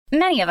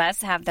Many of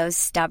us have those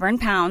stubborn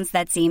pounds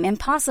that seem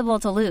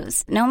impossible to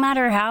lose, no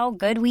matter how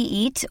good we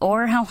eat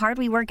or how hard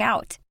we work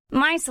out.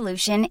 My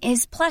solution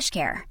is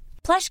PlushCare.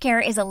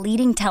 PlushCare is a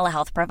leading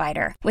telehealth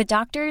provider with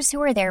doctors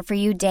who are there for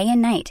you day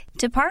and night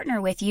to partner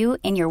with you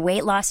in your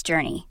weight loss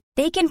journey.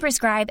 They can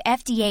prescribe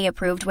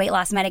FDA-approved weight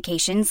loss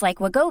medications like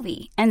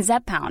Wegovy and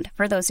Zepbound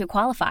for those who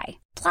qualify.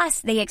 Plus,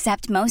 they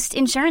accept most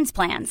insurance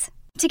plans.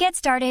 To get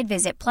started,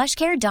 visit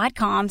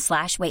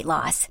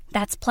plushcare.com/weightloss.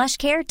 That's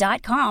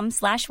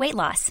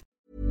plushcare.com/weightloss.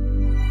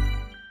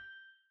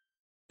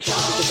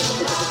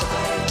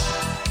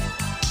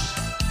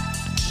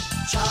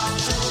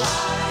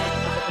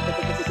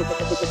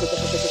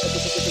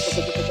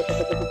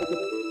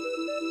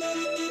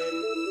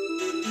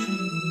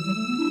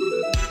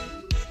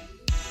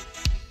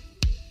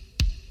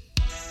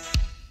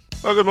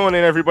 Well, good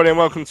morning, everybody, and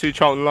welcome to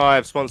Charlton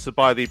Live, sponsored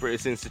by the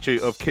British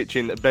Institute of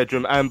Kitchen,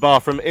 Bedroom and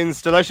Bathroom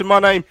Installation. My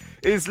name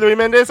is Louis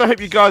Mendes. I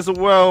hope you guys are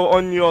well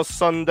on your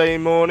Sunday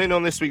morning.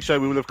 On this week's show,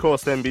 we will, of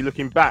course, then be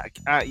looking back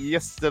at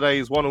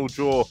yesterday's 1-1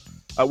 draw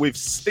with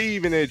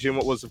Stevenage in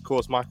what was, of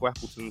course, Michael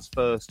Appleton's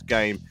first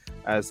game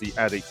as the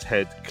Addicts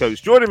head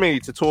coach. Joining me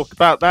to talk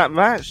about that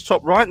match,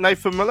 top right,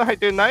 Nathan Muller. How you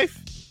doing, Nath?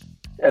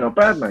 Yeah, not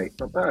bad, mate.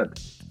 Not bad.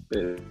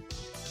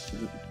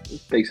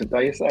 Decent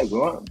day yesterday,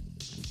 all right.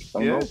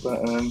 Yeah.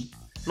 But,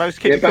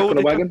 managed to keep back cool, on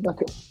the wagon.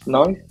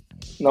 No. I think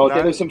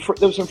there was some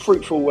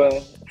fruitful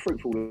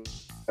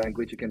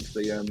language against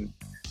the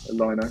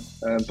lino.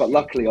 But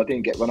luckily, I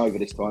didn't get run over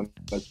this time,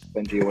 as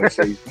Benji always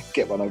says,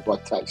 get run over by a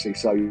taxi.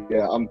 So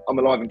yeah, I'm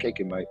alive and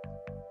kicking, mate.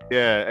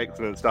 Yeah,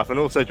 excellent stuff. And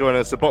also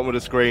joining us at the bottom of the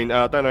screen,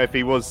 I don't know if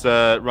he was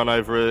run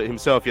over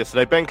himself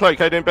yesterday. Ben Cloak,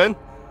 how you doing, Ben?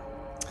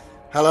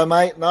 Hello,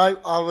 mate. No,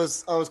 I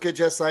was good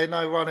yesterday.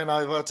 No running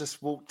over. I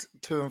just walked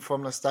to and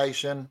from the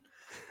station.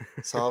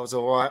 So I was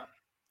all right.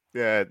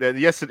 Yeah,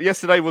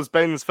 yesterday was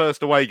Ben's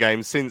first away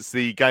game since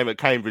the game at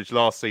Cambridge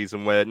last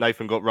season where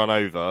Nathan got run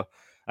over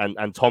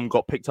and Tom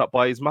got picked up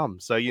by his mum.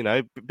 So, you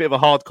know, a bit of a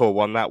hardcore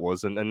one that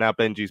was. And now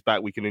Benji's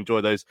back. We can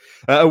enjoy those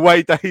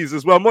away days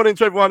as well. Morning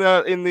to everyone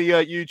in the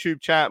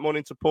YouTube chat.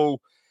 Morning to Paul,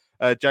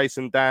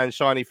 Jason, Dan,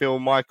 Shiny Phil,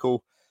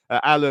 Michael,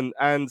 Alan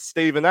and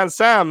Stephen and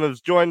Sam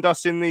have joined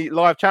us in the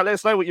live chat. Let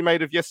us know what you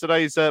made of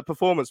yesterday's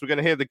performance. We're going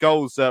to hear the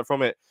goals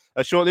from it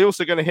shortly.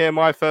 Also going to hear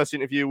my first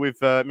interview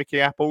with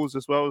Mickey Apples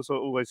as well. It's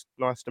always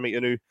nice to meet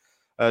a new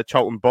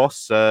Charlton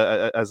boss,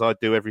 as I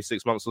do every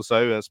 6 months or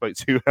so. I spoke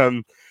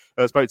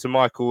to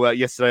Michael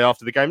yesterday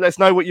after the game. Let us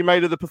know what you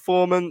made of the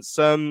performance,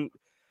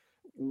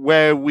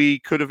 where we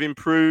could have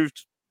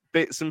improved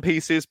bits and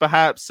pieces,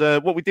 perhaps.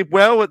 What we did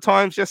well at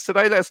times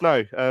yesterday. Let us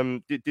know.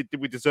 Did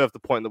we deserve the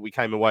point that we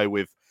came away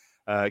with?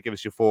 Give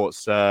us your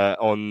thoughts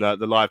on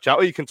the live chat,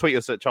 or you can tweet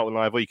us at Charlton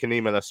Live, or you can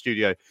email us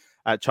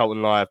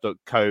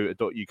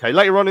studio@charltonlive.co.uk.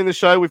 Later on in the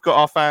show, we've got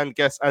our fan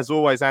guest, as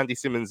always. Andy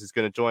Simmons is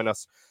going to join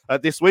us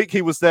this week.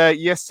 He was there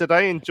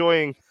yesterday,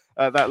 enjoying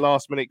that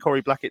last-minute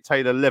Corey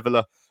Blackett-Taylor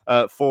leveller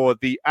for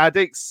the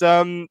Addicts.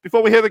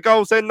 Before we hear the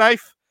goals, then,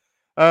 Nath,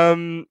 how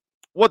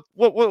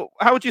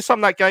would you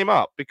sum that game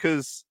up?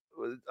 Because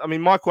I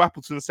mean, Michael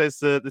Appleton says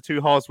the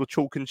two halves were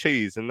chalk and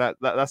cheese, and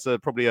that's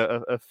probably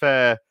a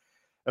fair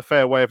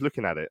way of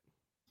looking at it.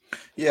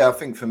 Yeah, I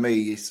think for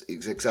me, it's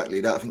exactly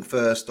that. I think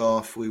first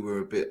half we were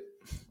a bit.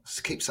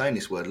 I keep saying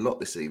this word a lot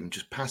this evening.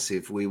 Just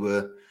passive. We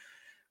were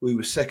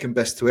second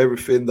best to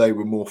everything. They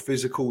were more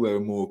physical. They were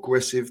more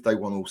aggressive. They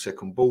won all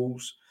second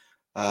balls.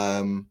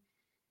 And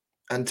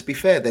to be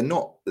fair, they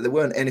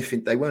weren't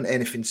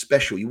anything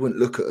special. You wouldn't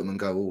look at them and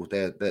go, "Oh,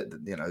 they're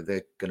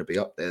going to be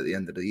up there at the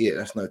end of the year."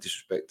 That's no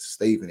disrespect to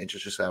Stephen. It's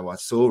just how I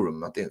saw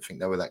them. I didn't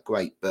think they were that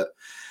great.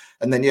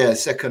 And then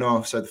second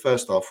half. So the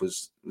first half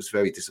was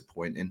very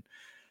disappointing.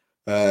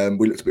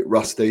 We looked a bit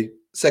rusty.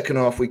 Second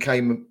half, we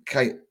came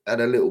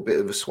had a little bit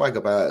of a swag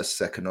about us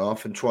second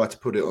half and tried to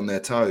put it on their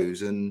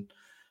toes. And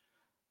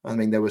I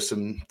mean, there were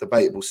some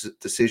debatable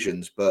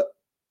decisions, but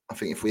I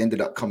think if we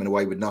ended up coming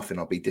away with nothing,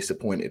 I'd be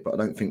disappointed. But I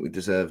don't think we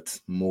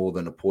deserved more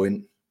than a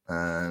point.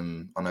 I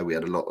know we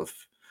had a lot of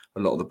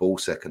the ball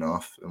second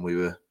half,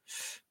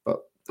 but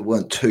there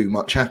weren't too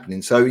much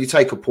happening. So you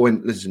take a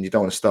point. Listen, you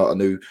don't want to start a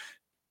new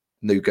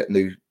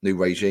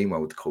regime, I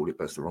would call it,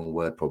 but that's the wrong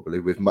word probably,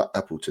 with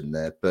Appleton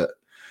there. But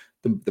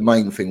the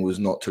main thing was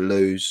not to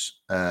lose.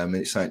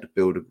 It's something to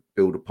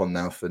build upon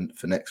now for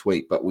next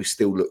week. But at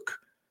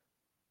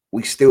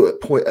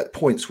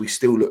points we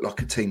still look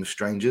like a team of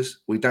strangers.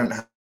 We don't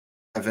have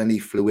any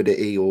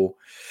fluidity, or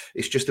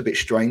it's just a bit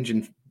strange.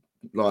 And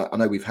like, I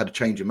know we've had a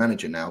change of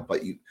manager now,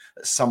 but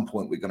at some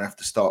point we're going to have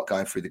to start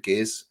going through the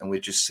gears, and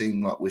we just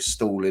seem like we're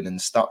stalling and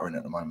stuttering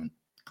at the moment.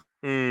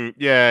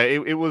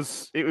 It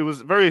was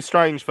very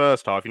strange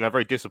first half,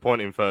 very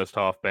disappointing first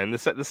half, Ben.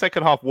 The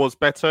second half was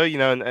better,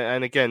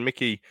 and again,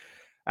 Mickey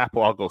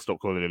Apple, I've got to stop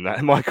calling him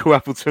that. Michael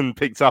Appleton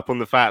picked up on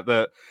the fact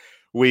that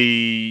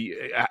we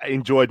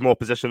enjoyed more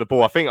possession of the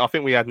ball. I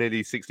think we had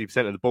nearly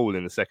 60% of the ball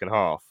in the second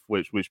half,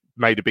 which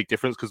made a big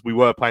difference because we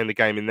were playing the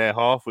game in their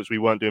half, which we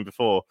weren't doing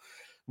before.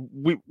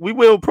 we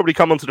will probably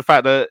come on to the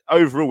fact that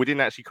overall we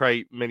didn't actually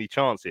create many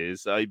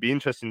chances. It'd be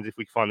interesting if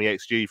we could find the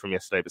XG from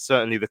yesterday, but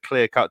certainly the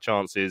clear-cut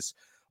chances,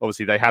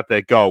 obviously they had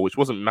their goal, which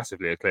wasn't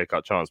massively a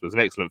clear-cut chance, but it was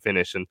an excellent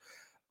finish, and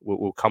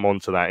we'll come on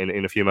to that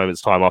in a few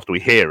moments' time after we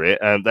hear it.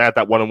 They had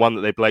that 1-on-1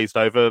 that they blazed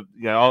over.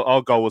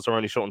 Our goal was our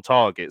only shot on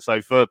target.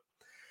 So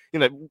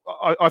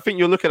I think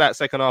you'll look at that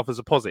second half as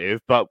a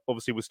positive, but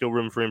obviously we're still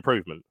room for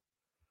improvement.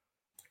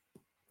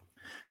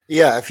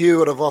 Yeah, if you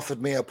would have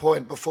offered me a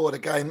point before the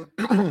game,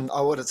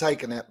 I would have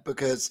taken it,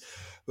 because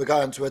we're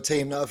going to a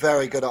team that are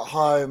very good at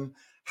home,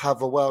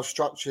 have a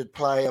well-structured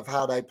play of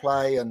how they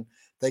play, and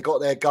they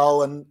got their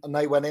goal and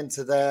they went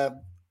into their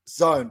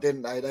zone,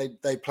 didn't they?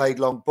 They played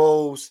long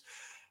balls.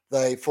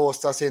 They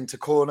forced us into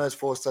corners,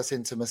 forced us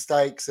into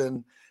mistakes.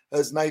 And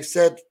as Nave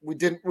said, we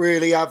didn't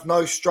really have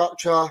no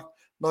structure,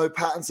 no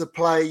patterns of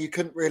play. You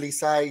couldn't really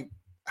say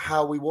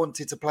how we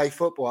wanted to play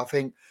football. I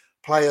think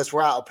players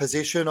were out of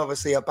position.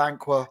 Obviously,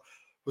 Abankwah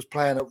was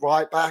playing at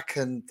right back,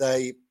 and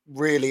they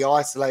really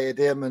isolated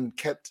him and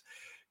kept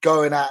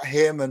going at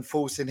him and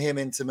forcing him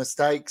into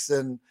mistakes.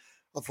 And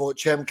I thought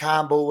Chem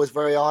Campbell was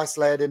very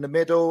isolated in the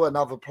middle,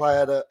 another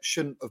player that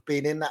shouldn't have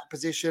been in that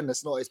position.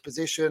 That's not his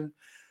position.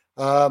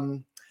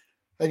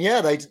 And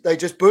yeah, they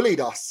just bullied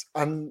us.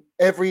 And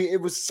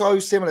it was so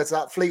similar to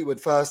that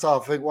Fleetwood first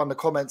half. I think one of the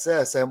comments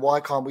there saying,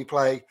 why can't we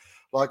play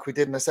like we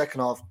did in the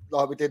second half,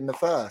 like we did in the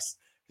first?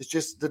 It's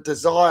just the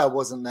desire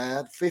wasn't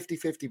there.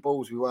 50-50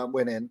 balls we weren't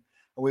winning, and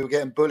we were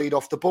getting bullied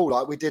off the ball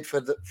like we did for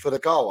the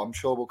goal. I'm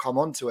sure we'll come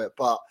on to it.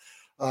 But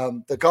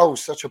the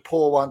goal's such a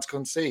poor one to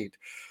concede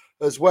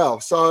as well.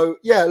 So,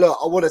 yeah, look,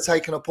 I would have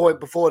taken a point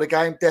before the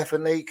game,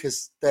 definitely,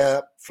 because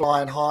they're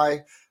flying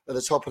high at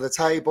the top of the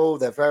table.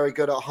 They're very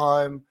good at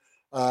home.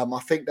 I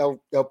think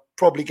they'll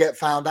probably get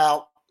found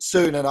out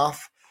soon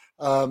enough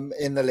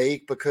in the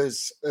league,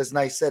 because, as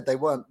Nate said, they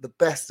weren't the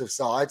best of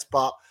sides,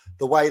 but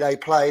the way they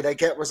play, they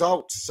get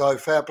results. So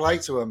fair play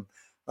to them.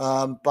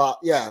 But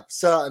yeah,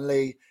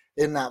 certainly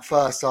in that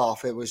first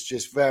half, it was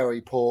just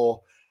very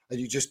poor, and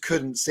you just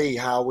couldn't see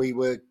how we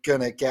were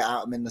going to get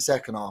at them in the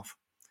second half.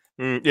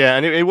 Yeah,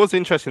 and it was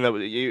interesting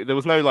that there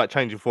was no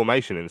change in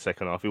formation in the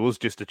second half. It was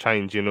just a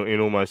change in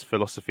almost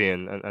philosophy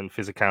and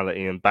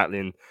physicality and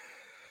battling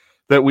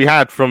that we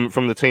had from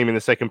the team in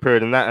the second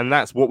period, and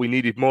that's what we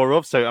needed more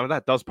of. So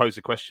that does pose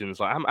the questions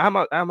like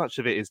how much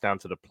of it is down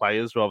to the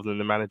players rather than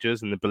the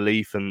managers, and the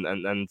belief and I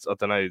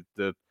don't know,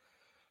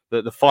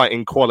 the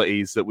fighting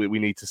qualities that we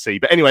need to see.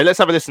 But anyway, let's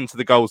have a listen to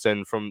the goals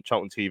then from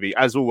Charlton TV.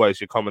 As always,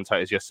 your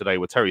commentators yesterday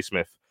were Terry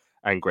Smith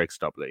and Greg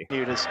Stubley.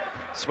 As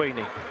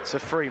Sweeney to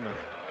Freeman.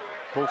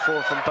 Ball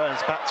forward from Burns,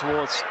 back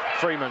towards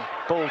Freeman.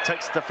 Ball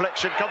takes the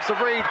deflection, comes to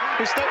Reed,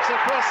 who steps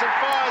across and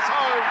fires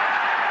home.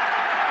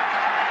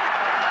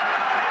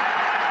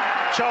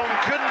 Charlton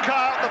couldn't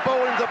cut out the ball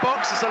into the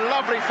box. It's a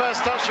lovely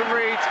first touch from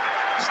Reed.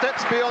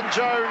 Steps beyond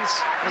Jones,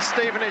 and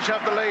Stevenage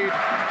have the lead.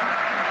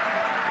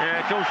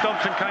 Yeah, George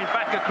Thompson came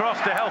back across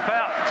to help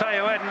out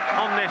Teo Eden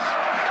on this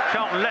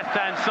Charlton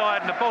left-hand side,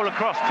 and the ball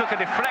across took a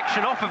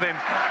deflection off of him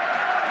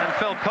and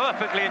fell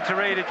perfectly into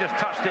Reed. It just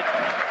touched it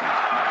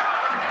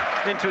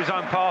into his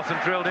own path and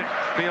drilled it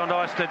beyond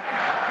Eiston.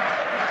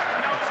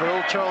 For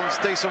all Charlton's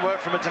decent work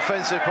from a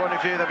defensive point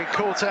of view, they've been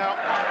caught out.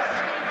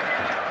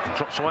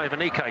 Drops away with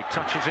Nikkei,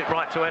 touches it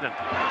right to Eden.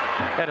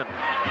 Eden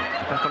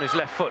back on his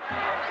left foot.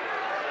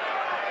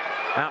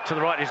 Out to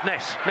the right is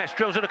Ness. Ness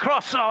drills it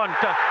across. Oh, and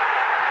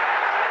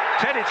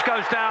Tedic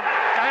goes down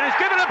and is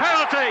given a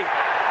penalty.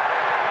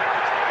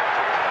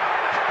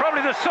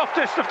 Probably the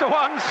softest of the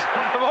ones,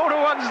 of all the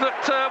ones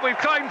that we've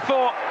claimed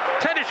for.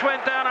 Tedic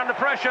went down under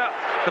pressure.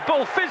 The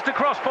ball fizzed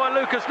across by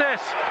Lucas Ness.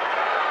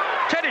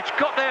 Tedic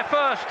got there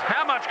first.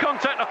 How much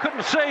contact I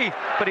couldn't see,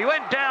 but he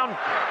went down,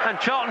 and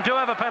Charlton do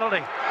have a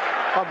penalty.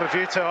 I'm with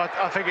you too.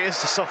 I think it is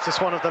the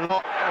softest one of the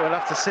lot. We'll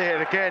have to see it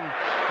again.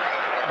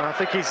 I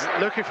think he's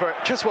looking for it.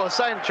 Just what I was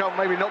saying, Charlton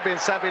maybe not being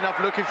savvy enough,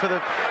 looking for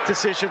the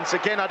decisions.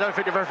 Again, I don't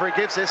think the referee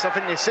gives this. I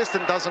think the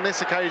assistant does on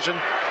this occasion.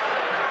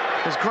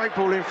 There's great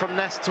ball in from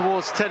Ness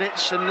towards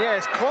Tedic, and yeah,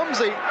 it's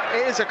clumsy.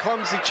 It is a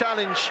clumsy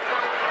challenge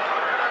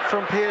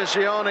from Piers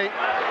Gianni.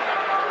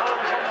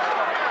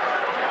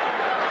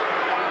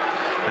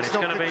 And it's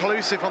not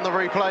conclusive on the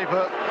replay,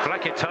 but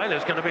Blackett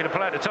Taylor's going to be the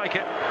player to take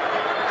it.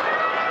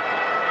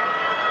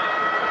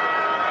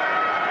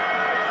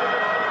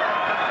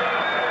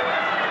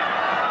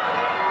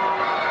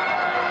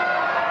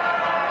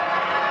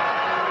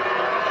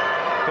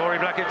 Corey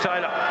Blackett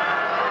Taylor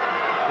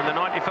in the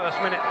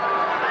 91st minute.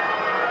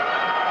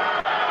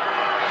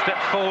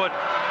 Steps forward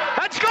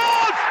and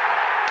scores!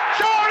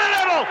 Charlton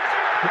level!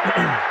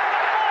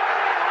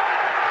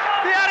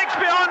 The Addicts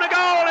behind the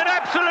goal in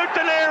absolute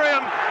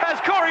delirium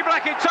as Corey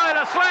Blackett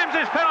Taylor slams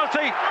his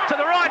penalty to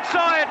the right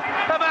side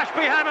of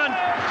Ashby Hammond,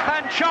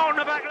 and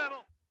Charlton are back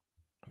level.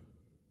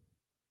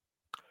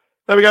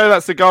 There we go.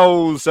 That's the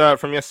goals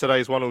from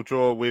yesterday's 1-1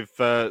 draw with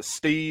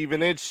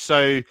Stevenage.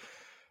 So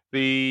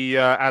the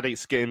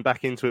Addicts getting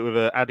back into it with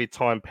an added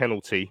time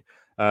penalty.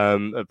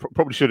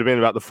 Probably should have been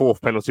about the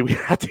fourth penalty we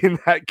had in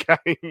that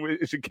game,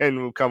 which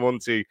again we'll come on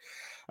to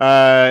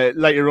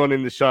later on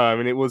in the show. I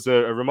mean, it was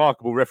a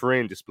remarkable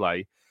refereeing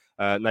display,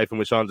 Nathan,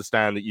 which I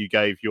understand that you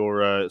gave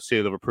your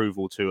seal of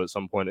approval to at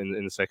some point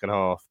in the second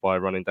half by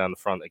running down the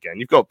front again.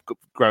 You've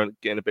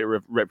getting a bit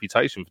of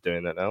reputation for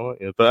doing that now,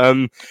 aren't you?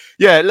 But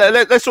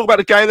let's talk about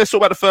the game. Let's talk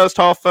about the first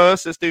half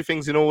first. Let's do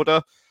things in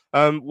order.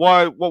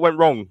 What went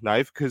wrong,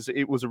 Nave? Because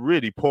it was a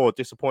really poor,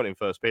 disappointing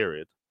first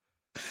period.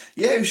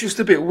 Yeah, it was just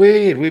a bit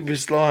weird. We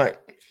just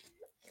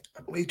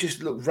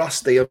looked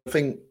rusty. I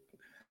think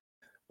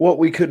what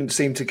we couldn't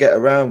seem to get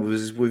around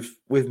was with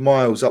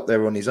Miles up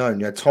there on his own.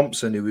 You had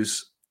Thompson, who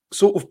was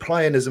sort of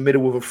playing as a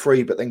middle of a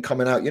three, but then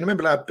coming out. You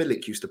remember how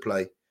Billick used to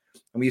play?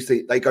 And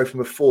they go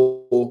from a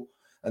 4,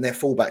 and their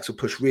fullbacks will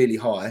push really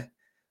high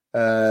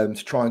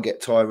to try and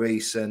get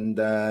Tyrese and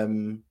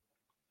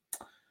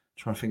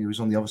trying to think who was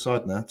on the other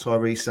side now.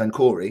 Tyrese and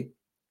Corey,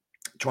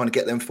 trying to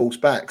get them false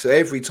back. So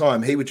every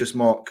time he would just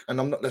mark,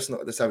 and let's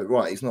have it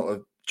right. He's not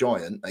a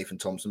giant, Nathan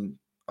Thompson.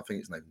 I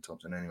think it's Nathan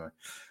Thompson anyway.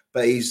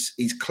 But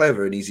he's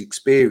clever and he's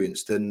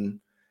experienced, and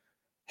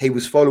he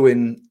was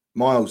following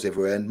Miles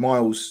everywhere. And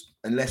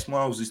unless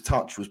Miles's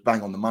touch was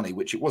bang on the money,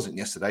 which it wasn't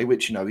yesterday,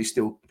 which he's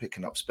still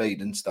picking up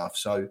speed and stuff.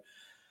 So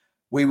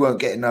we weren't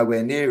getting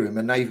nowhere near him,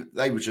 and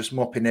they were just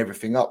mopping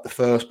everything up. The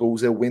first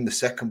balls they'll win, the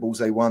second balls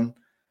they won,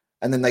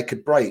 and then they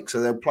could break.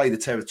 So they'll play the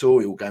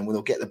territorial game where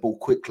they'll get the ball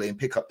quickly and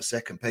pick up the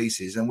second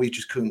pieces. And we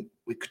just couldn't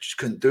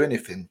do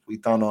anything. We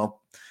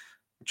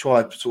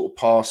tried sort of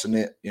passing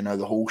it,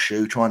 the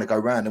horseshoe, trying to go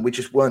round, and we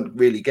just weren't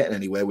really getting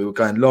anywhere. We were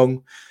going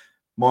long.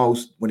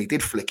 Miles, when he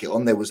did flick it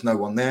on, there was no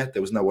one there.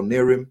 There was no one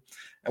near him.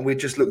 And we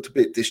just looked a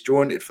bit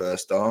disjointed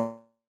first half.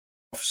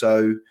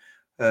 So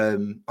I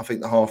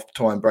think the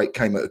half-time break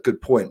came at a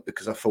good point,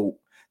 because I thought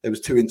there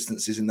was 2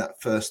 instances in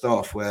that first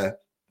half where,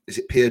 is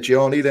it Pierre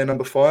Gianni, their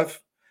number 5?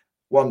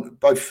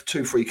 Both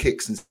 2 free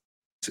kicks in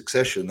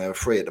succession. They were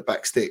free at the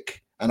back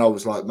stick. And I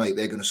was like, mate,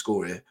 they're going to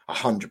score here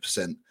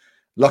 100%.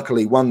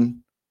 Luckily,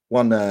 one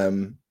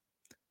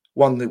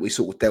that we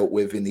sort of dealt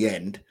with in the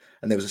end,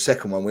 and there was a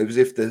second one where it was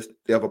if the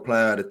other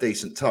player had a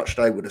decent touch,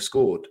 they would have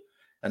scored.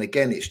 And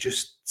again, it's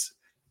just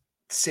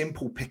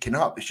simple picking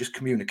up. It's just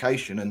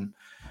communication, and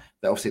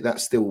obviously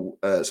that's still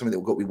something that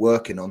we've got to be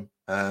working on.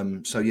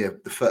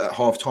 At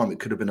half time, it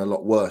could have been a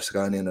lot worse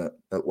going in at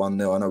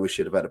 1-0. I know we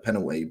should have had a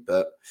penalty,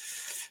 but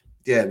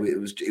yeah, it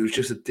was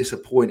just a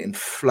disappointing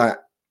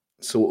flat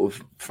sort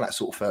of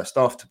first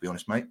half, to be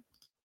honest, mate.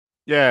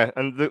 Yeah,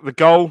 and the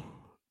goal,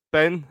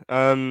 Ben,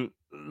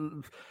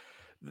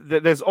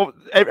 there's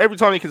every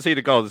time you concede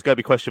a goal, there's going to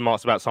be question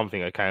marks about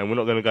something, okay? And we're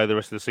not going to go the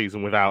rest of the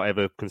season without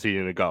ever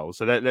conceding a goal.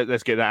 So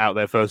let's get that out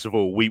there first of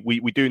all. We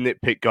do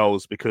nitpick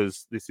goals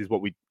because this is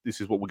what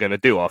we're going to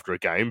do after a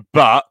game.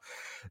 But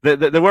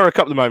there were a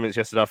couple of moments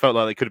yesterday I felt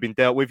like they could have been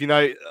dealt with.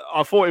 I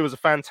thought it was a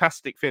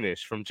fantastic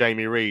finish from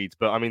Jamie Reid,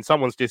 but I mean,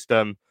 someone's just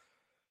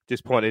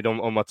pointed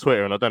on my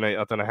Twitter, and I don't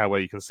know how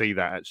well you can see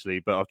that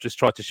actually, but I've just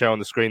tried to show on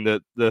the screen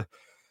that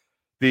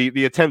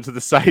the attempt of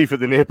the save at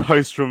the near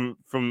post from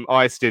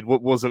Isted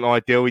wasn't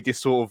ideal. He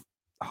just sort of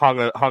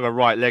hung a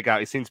right leg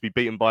out. He seemed to be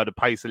beaten by the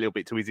pace a little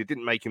bit too easy. He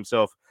didn't make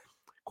himself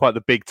quite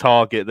the big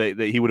target that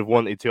he would have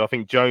wanted to. I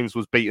think Jones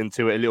was beaten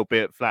to it a little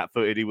bit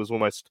flat-footed. He was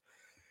almost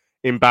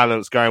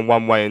imbalanced going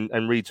one way,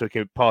 and Reid took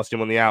him past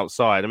him on the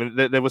outside. I mean,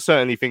 there were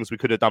certainly things we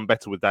could have done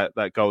better with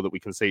that goal that we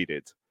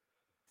conceded.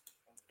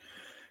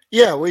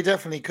 Yeah, we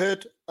definitely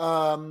could.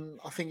 I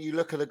think you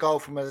look at the goal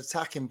from an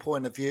attacking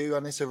point of view,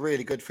 and it's a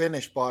really good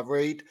finish by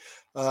Reid.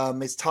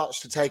 His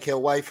touch to take it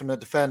away from the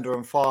defender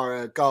and fire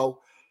a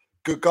goal.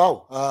 Good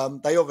goal.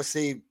 They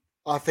obviously,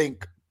 I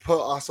think,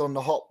 put us on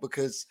the hop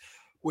because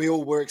we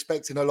all were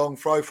expecting a long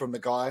throw from the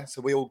guy.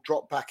 So we all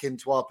dropped back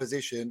into our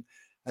position,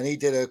 and he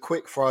did a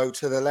quick throw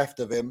to the left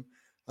of him,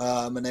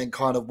 and then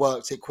kind of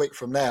worked it quick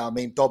from there. I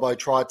mean, Dobbo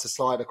tried to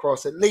slide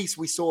across. At least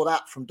we saw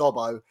that from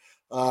Dobbo,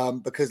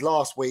 because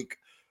last week,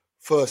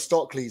 2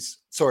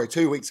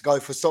 weeks ago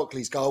for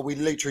Stockley's goal, we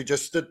literally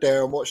just stood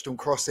there and watched him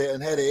cross it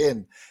and head it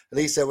in. At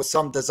least there was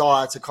some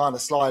desire to kind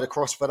of slide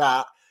across for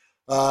that.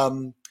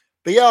 But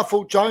yeah, I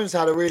thought Jones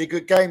had a really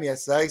good game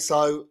yesterday.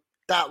 So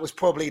that was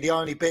probably the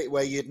only bit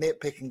where you'd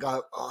nitpick and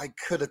go, oh, I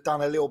could have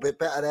done a little bit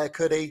better there,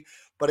 could he?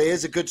 But it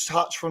is a good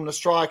touch from the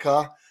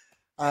striker.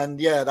 And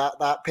yeah,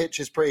 that pitch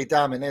is pretty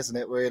damning, isn't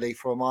it, really,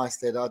 from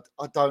Isted? I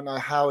don't know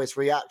how his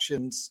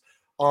reactions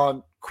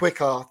aren't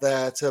quicker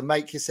there to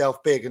make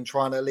yourself big and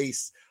try and at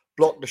least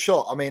block the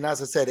shot. I mean,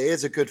 as I said, it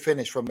is a good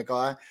finish from the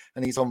guy,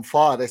 and he's on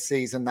fire this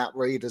season, that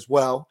Reid as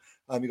well.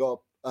 You got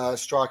a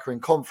striker in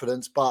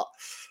confidence, but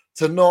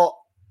to not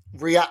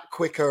react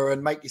quicker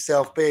and make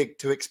yourself big,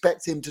 to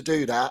expect him to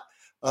do that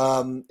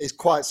is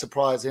quite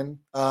surprising.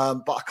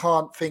 But I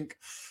can't think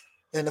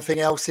anything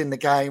else in the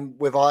game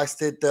with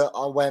Isted that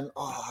I went,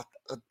 I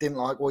didn't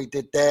like what he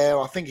did there.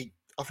 I think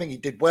he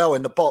did well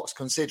in the box,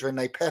 considering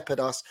they peppered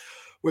us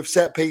with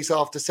set piece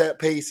after set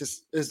piece,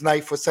 as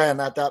Nath was saying,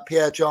 that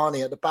Pierre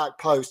Gianni at the back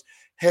post,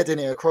 heading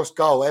it across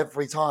goal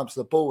every time,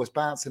 so the ball was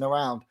bouncing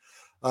around.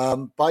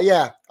 But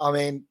yeah, I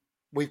mean,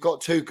 we've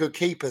got 2 good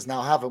keepers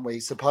now, haven't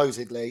we,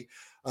 supposedly,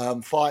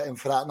 fighting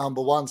for that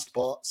number 1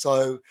 spot.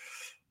 So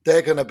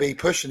they're going to be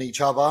pushing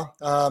each other.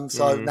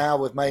 So now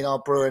with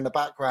Maynard Brewer in the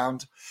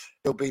background,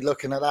 he'll be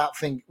looking at that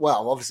thing.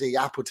 Well, obviously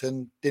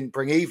Appleton didn't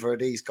bring either of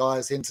these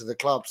guys into the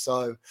club,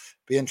 so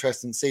be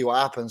interesting to see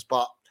what happens.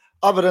 But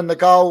other than the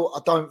goal, I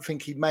don't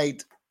think he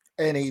made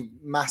any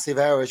massive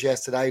errors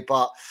yesterday,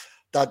 but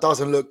that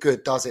doesn't look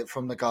good, does it,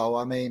 from the goal?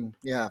 I mean,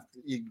 yeah,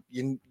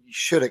 you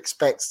should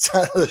expect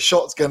the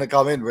shot's going to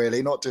come in,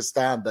 really, not just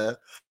stand there.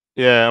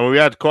 Yeah, and we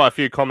had quite a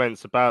few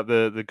comments about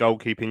the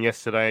goalkeeping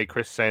yesterday.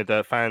 Chris said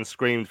fans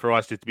screamed for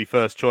Iceland to be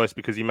first choice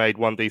because he made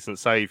one decent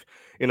save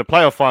in a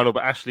playoff final,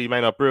 but Ashley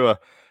Maynard Brewer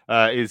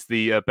is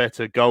the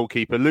better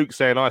goalkeeper. Luke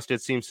saying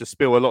Iceland seems to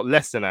spill a lot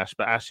less than Ash,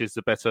 but Ash is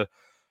the better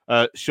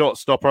shot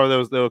stopper.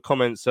 There were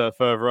comments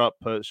further up.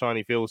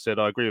 Shiny Field said,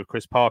 I agree with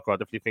Chris Parker. I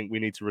definitely think we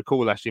need to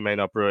recall Ashley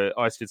Maynard Brewer.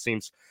 Iceland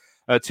seems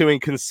too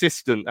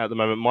inconsistent at the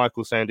moment.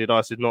 Michael saying, did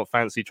Iceland not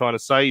fancy trying to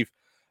save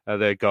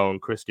their goal?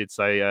 And Chris did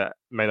say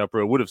Maynard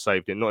Brewer would have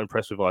saved it. Not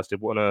impressed with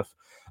Iceland. What on earth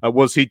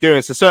was he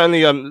doing? So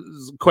certainly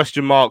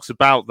question marks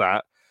about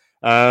that.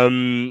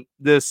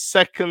 The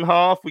second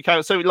half, we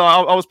came. So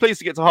I was pleased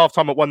to get to half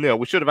time at 1-0.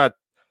 We should have had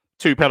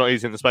 2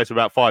 penalties in the space of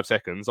about 5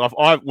 seconds. I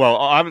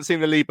haven't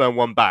seen the Leeburn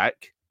one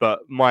back,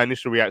 but my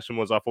initial reaction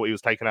was I thought he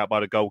was taken out by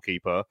the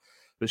goalkeeper.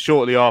 But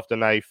shortly after,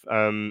 Nath,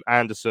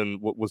 Anderson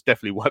was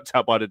definitely wiped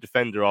out by the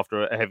defender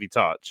after a heavy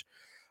touch.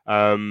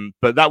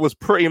 But that was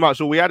pretty much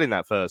all we had in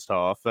that first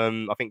half.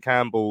 I think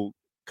Campbell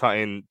cut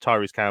in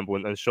Tyrese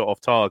Campbell and shot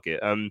off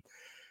target.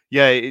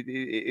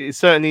 It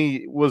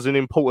certainly was an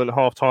important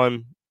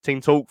halftime team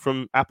talk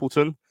from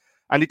Appleton.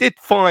 And it did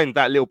find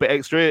that little bit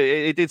extra.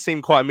 It did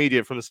seem quite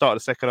immediate from the start of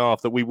the second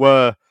half that we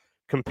were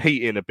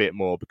competing a bit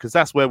more, because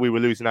that's where we were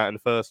losing out in the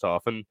first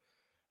half. And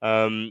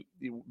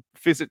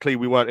physically,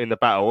 we weren't in the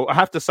battle. I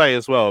have to say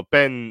as well,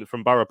 Ben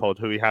from Boroughpod,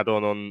 who we had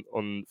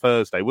on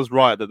Thursday, was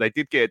right that they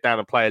did get it down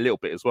and play a little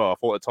bit as well. I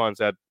thought at times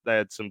they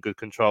had some good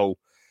control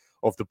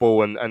of the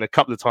ball, and a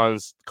couple of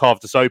times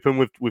carved us open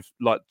with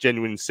like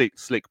genuine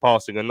slick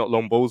passing and not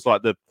long balls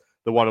like the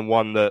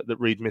 1-on-1 that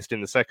Reed missed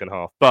in the second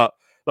half. But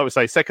like we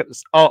say,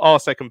 our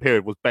second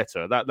period was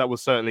better. That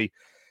was certainly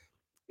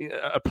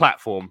a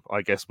platform,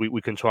 I guess we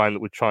can try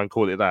and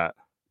call it that.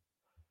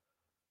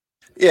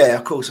 Yeah,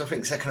 of course. I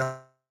think second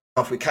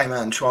half we came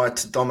out and tried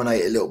to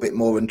dominate a little bit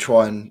more and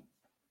try and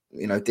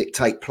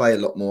dictate play a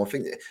lot more. I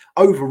think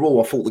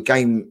overall, I thought the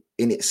game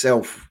in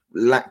itself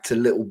lacked a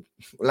lot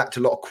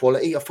of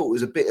quality. I thought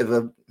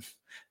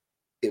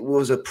it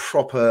was a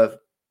proper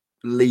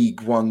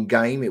League One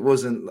game. It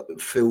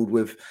wasn't filled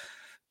with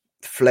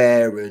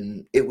flair,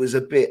 and it was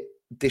a bit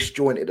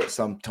disjointed at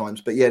some times.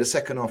 But yeah, the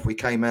second half we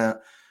came out,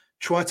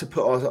 tried to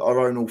put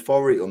our own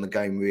authority on the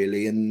game,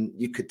 really, and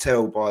you could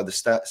tell by the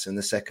stats in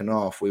the second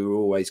half we were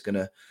always going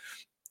to,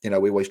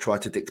 we always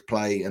tried to dictate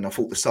play, and I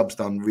thought the subs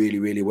done really,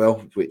 really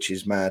well, which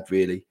is mad,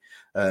 really,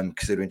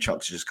 considering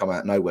Chuck's just come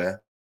out of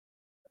nowhere.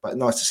 But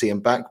nice to see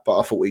him back. But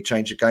I thought he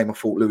changed the game. I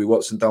thought Louis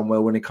Watson done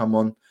well when he come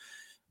on.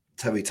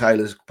 Terry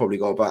Taylor's probably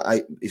got about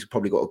 8. He's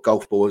probably got about 8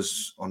 golf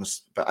balls on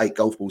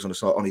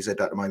his head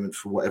at the moment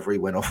for whatever he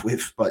went off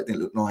with. But it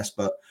didn't look nice.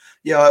 But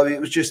yeah,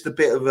 it was just a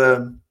bit of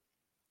a.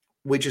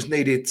 We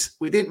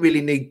didn't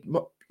really need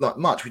like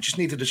much. We just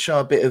needed to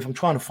show a bit of. I'm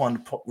trying to find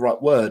the right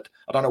word.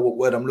 I don't know what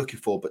word I'm looking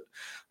for, but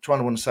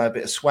I'm want to say a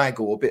bit of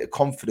swagger or a bit of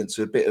confidence,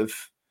 or a bit of.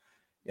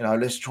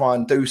 Let's try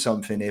and do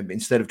something here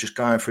instead of just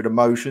going through the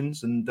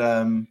motions. And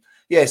so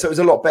it was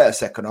a lot better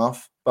second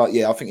half. But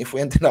yeah, I think if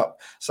we ended up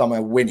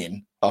somehow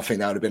winning, I think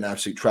that would have been an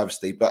absolute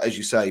travesty. But as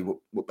you say,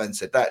 what Ben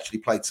said, they actually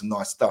played some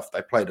nice stuff.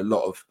 They played a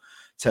lot of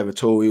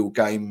territorial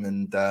game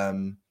and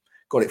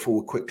got it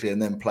forward quickly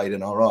and then played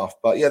in our half.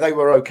 But yeah, they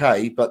were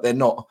okay, but they're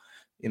not,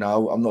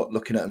 I'm not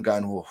looking at them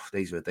going, oh,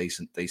 these are a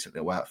decent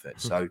little outfit.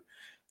 So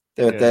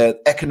they're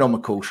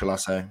economical, shall I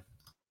say.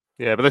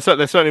 Yeah, but they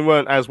certainly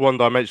weren't as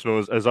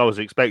one-dimensional as I was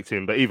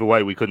expecting. But either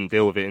way, we couldn't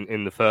deal with it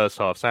in the first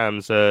half.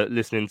 Sam's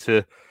listening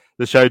to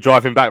the show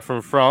driving back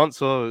from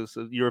France, or it's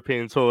a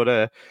European tour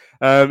there.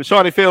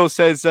 Shiny Field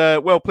says,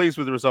 well pleased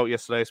with the result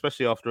yesterday,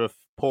 especially after a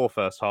poor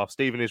first half.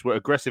 Stevenage were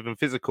aggressive and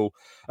physical.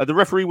 The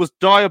referee was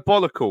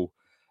diabolical,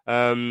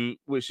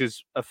 which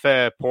is a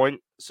fair point.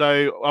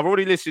 So I've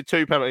already listed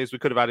 2 penalties we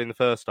could have had in the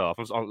first half.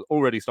 I'm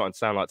already starting to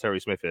sound like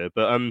Terry Smith here.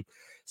 But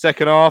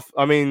second half,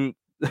 I mean,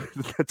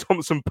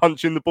 Thompson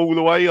punching the ball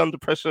away under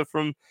pressure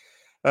from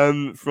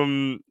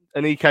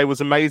Anike was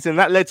amazing.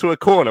 That led to a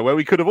corner where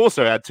we could have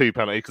also had 2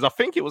 penalties, because I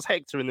think it was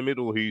Hector in the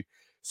middle who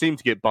seemed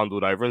to get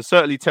bundled over, and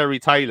certainly Terry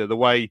Taylor, the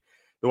way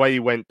he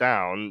went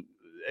down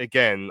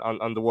again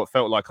under what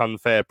felt like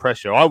unfair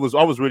pressure. I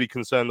was really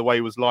concerned the way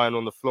he was lying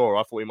on the floor.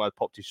 I thought he might have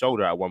popped his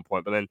shoulder out at one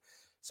point, but then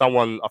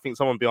someone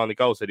behind the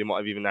goal said he might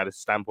have even had a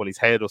stamp on his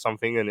head or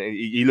something, and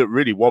he looked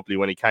really wobbly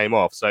when he came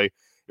off. So it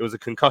was a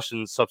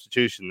concussion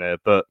substitution there,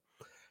 but.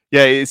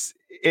 Yeah, it's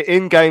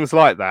in games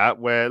like that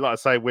where, like I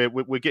say,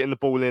 we're getting the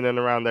ball in and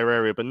around their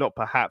area, but not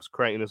perhaps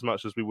creating as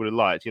much as we would have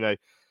liked.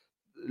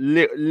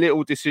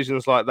 Little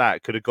decisions like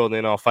that could have gone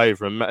in our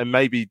favour and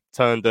maybe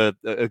turned a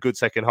good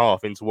second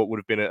half into what would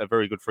have been a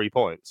very good 3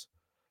 points.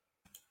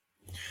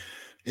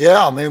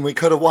 Yeah, I mean, we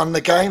could have won the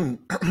game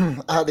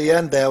at the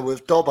end there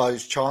with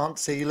Dobbo's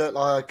chance. He looked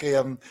like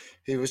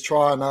he was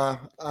trying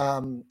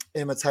to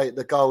imitate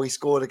the goal he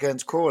scored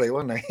against Crawley,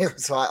 wasn't he? It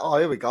was like, oh,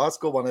 here we go. I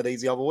scored one of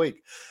these the other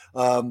week.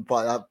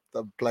 But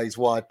that plays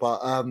wide.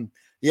 But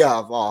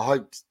yeah, I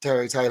hope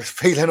Terry Taylor's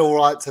feeling all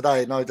right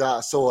today. No doubt,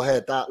 a sore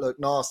head. That looked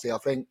nasty. I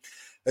think,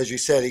 as you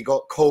said, he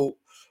got caught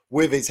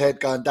with his head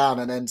going down,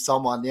 and then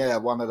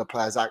one of the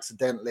players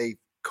accidentally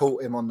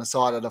caught him on the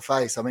side of the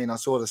face. I mean, I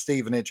saw the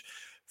Stevenage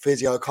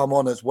physio come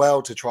on as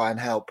well to try and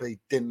help. He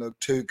didn't look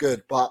too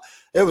good, but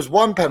there was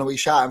one penalty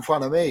shot in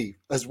front of me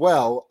as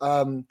well,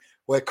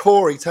 where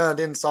Corey turned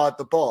inside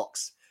the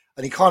box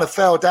and he kind of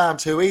fell down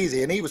too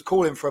easy, and he was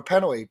calling for a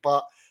penalty,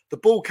 but the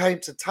ball came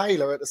to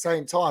Taylor at the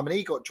same time and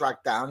he got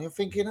dragged down. You're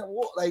thinking,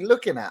 what are they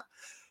looking at?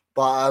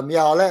 But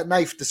I'll let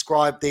Nath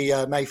describe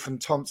the Nathan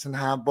Thompson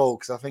handball,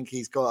 because I think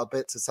he's got a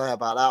bit to say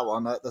about that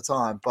one at the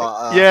time.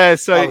 But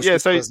so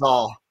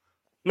bizarre.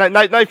 No,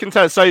 Nath can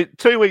tell us. So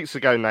 2 weeks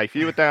ago, Nath,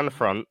 you were down the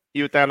front.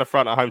 You were down the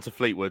front at home to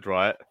Fleetwood,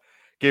 right?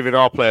 Giving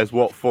our players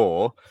what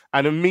for,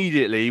 and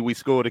immediately we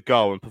scored a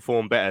goal and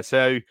performed better.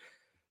 So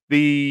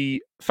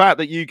the fact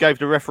that you gave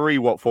the referee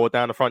what for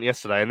down the front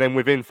yesterday, and then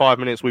within 5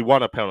 minutes we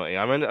won a penalty.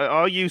 I mean,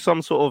 are you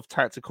some sort of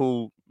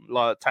tactical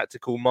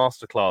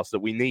masterclass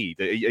that we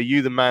need? Are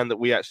you the man that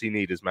we actually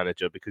need as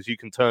manager, because you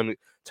can turn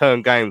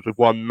games with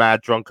one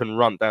mad drunken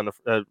rant down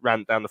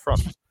the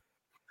front?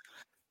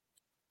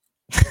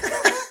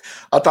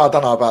 I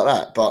don't know about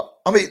that, but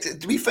I mean,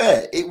 to be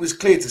fair, it was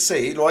clear to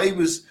see. Like,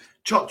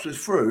 Chops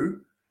was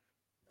through,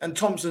 and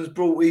Thompson's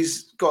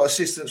he's got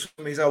assistance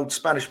from his old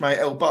Spanish mate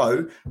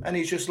Elbow, and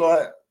he's just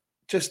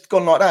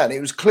gone like that, and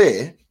it was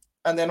clear.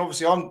 And then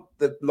obviously I'm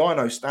the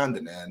Lino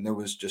standing there, and there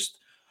was just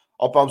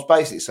I was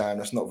basically saying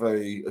that's not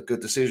a good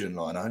decision,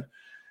 Lino,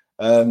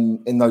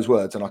 in those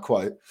words, and I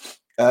quote.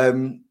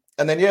 And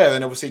then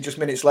and obviously just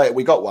minutes later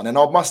we got one, and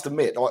I must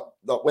admit,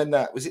 like when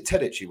that was it,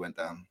 Tedic he went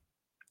down.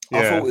 Yeah.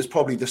 I thought it was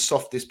probably the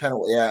softest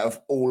penalty out of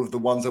all of the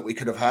ones that we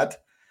could have had.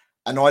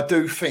 And I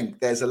do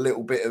think there's a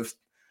little bit of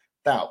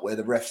doubt where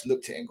the refs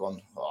looked at it and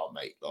gone, oh,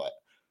 mate, like,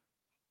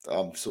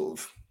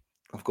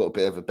 I've got a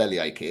bit of a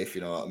bellyache here, if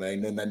you know what I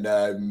mean. And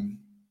then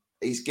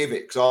he's give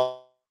it,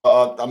 because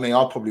I mean,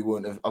 I probably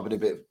wouldn't have, I would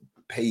have been a bit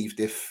peeved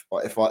if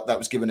that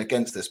was given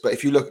against us. But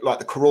if you look like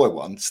the Karoy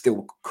one,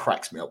 still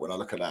cracks me up when I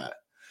look at that.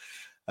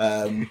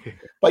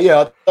 But yeah,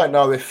 I don't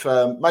know if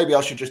maybe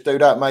I should just do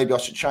that. Maybe I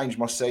should change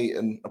my seat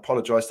and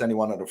apologise to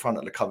anyone at the front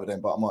of the cover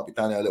then, but I might be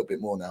down there a little bit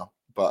more now.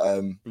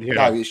 But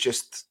no, it's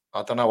just,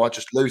 I don't know, I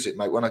just lose it,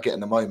 mate. When I get in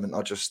the moment,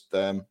 I just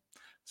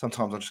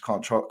sometimes I just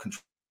can't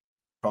control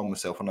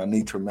myself, and I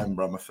need to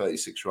remember I'm a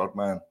 36-year-old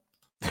man.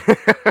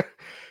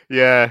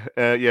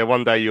 Yeah.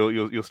 One day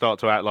you'll start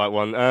to act like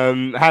one.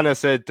 Hannah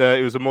said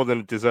it was a more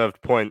than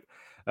deserved point.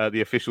 The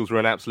officials were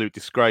an absolute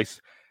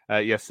disgrace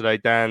yesterday.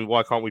 Dan,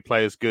 why can't we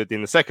play as good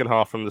in the second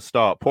half from the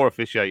start? Poor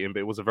officiating, but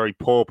it was a very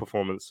poor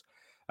performance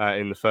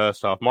in the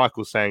first half.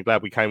 Michael's saying,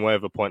 glad we came away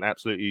with a point.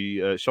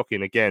 Absolutely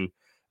shocking again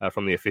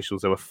from the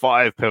officials. There were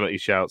 5 penalty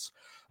shouts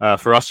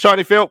for us.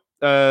 Charlie Phil,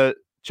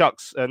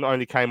 Chucks not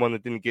only came on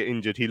and didn't get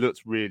injured, he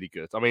looked really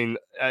good. I mean,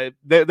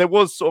 there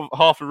was sort of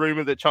half a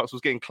rumour that Chucks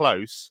was getting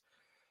close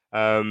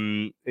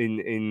in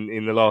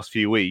the last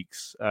few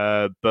weeks,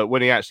 but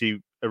when he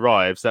actually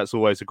arrives, that's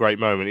always a great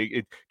moment.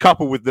 It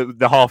coupled with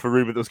the half a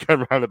rumour that was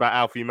going around about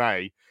Alfie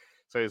May,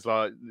 so it's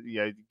like,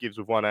 gives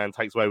with one hand,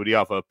 takes away with the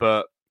other.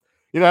 But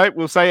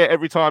we'll say it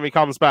every time he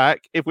comes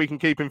back. If we can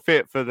keep him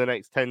fit for the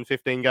next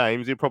 10-15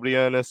 games, he'll probably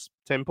earn us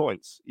 10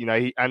 points. He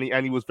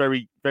was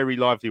very, very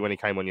lively when he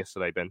came on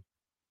yesterday, Ben.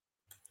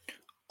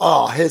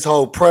 Oh, his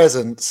whole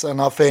presence,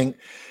 and I think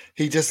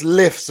he just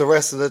lifts the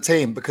rest of the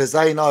team, because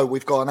they know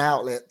we've got an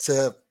outlet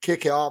to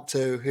kick it up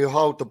to, who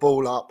hold the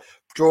ball up,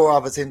 draw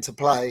others into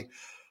play.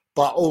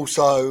 But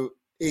also,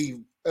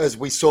 as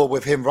we saw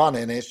with him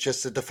running, it's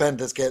just the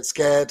defenders get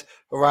scared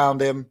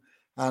around him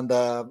and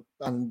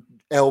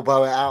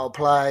elbow it out of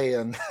play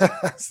and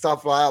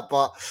stuff like that.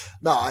 But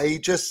no,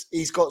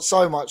 he's got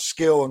so much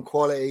skill and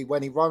quality.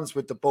 When he runs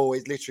with the ball,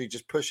 he literally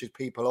just pushes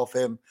people off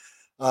him.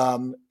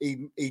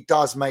 He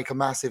does make a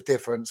massive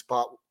difference,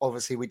 but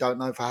obviously we don't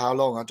know for how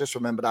long. I just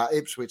remember that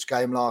Ipswich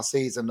game last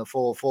season, the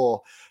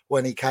 4-4,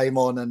 when he came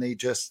on and he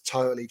just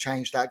totally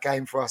changed that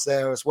game for us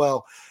there as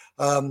well.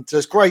 So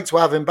it's great to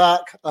have him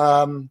back.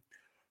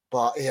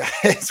 But yeah,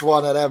 it's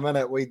one of them, isn't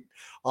it?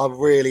 I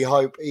really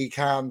hope he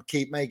can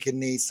keep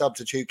making these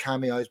substitute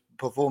cameo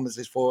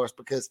performances for us,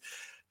 because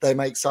they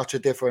make such a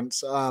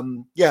difference. I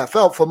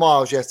felt for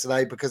Miles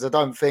yesterday, because I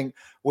don't think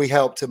we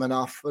helped him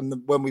enough.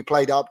 And when we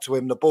played up to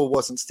him, the ball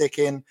wasn't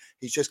sticking.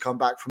 He's just come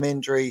back from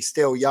injury,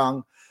 still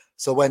young.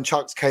 So when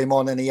Chucks came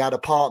on and he had a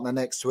partner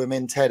next to him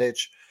in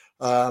Tedic,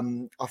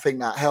 I think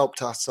that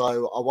helped us.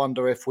 So I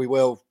wonder if we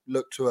will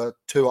look to a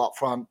 2 up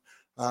front.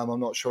 I'm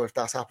not sure if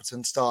that's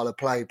Appleton's style of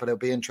play, but it'll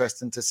be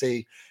interesting to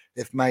see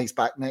if May's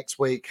back next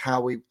week, how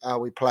we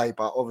play.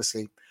 But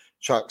obviously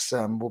Chucks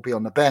will be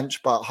on the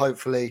bench, but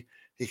hopefully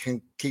he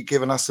can keep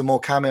giving us some more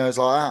cameos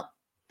like that.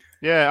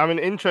 Yeah, I mean,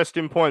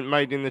 interesting point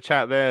made in the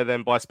chat there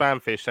then by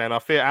Spamfish saying, I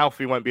fear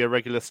Alfie won't be a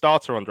regular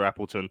starter under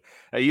Appleton.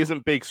 He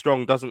isn't big,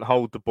 strong, doesn't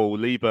hold the ball.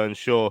 Leeburn,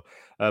 sure,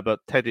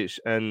 but Tedic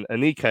and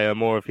Anike are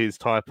more of his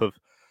type of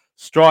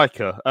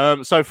striker.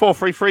 So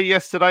 4-3-3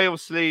 yesterday.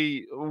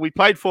 Obviously, we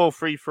played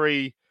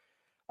 4-3-3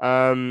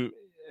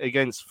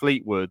 against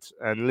Fleetwood,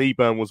 and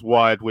Leeburn was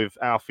wide with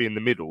Alfie in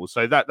the middle.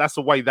 So that's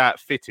the way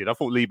that fitted. I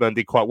thought Leeburn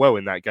did quite well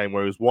in that game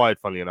where he was wide,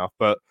 funnily enough.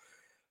 But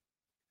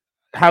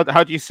how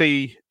do you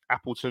see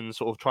Appleton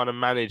sort of trying to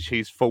manage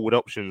his forward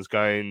options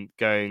going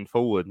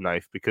forward,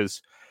 Nath?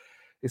 Because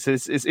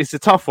it's a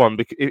tough one.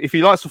 Because if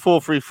he likes the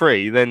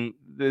 4-3-3, then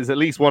there's at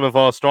least one of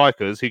our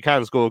strikers who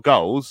can score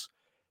goals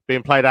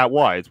being played out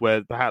wide,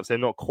 where perhaps they're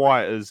not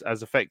quite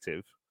as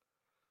effective.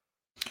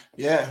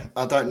 Yeah,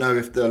 I don't know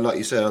if like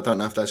you said, I don't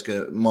know if that's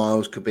good.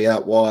 Miles could be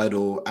out wide,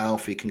 or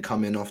Alfie can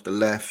come in off the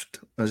left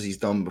as he's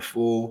done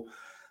before,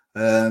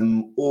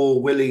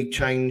 or will he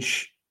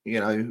change?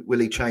 Will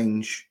he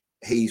change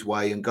his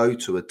way and go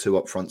to a 2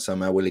 up front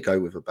somehow? Will he go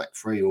with a back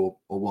 3 or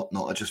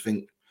whatnot? I just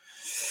think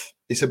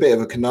it's a bit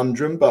of a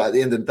conundrum, but at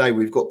the end of the day,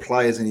 we've got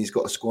players and he's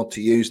got a squad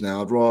to use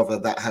now. I'd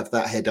rather have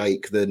that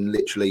headache than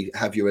literally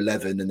have your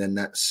 11 and then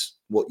that's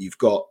what you've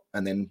got,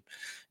 and then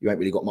you ain't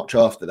really got much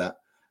after that.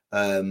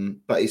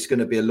 But it's going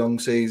to be a long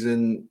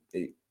season.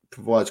 It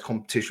provides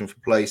competition for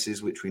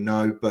places, which we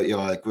know. But yeah,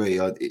 I agree.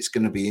 It's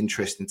going to be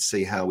interesting to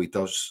see how he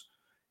does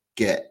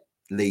get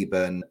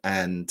Leeburn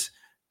and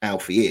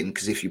Alfie in,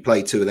 because if you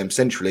play 2 of them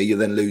centrally, you're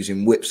then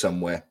losing width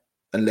somewhere,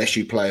 unless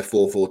you play a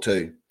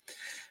 4-4-2.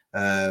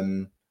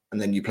 And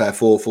then you play a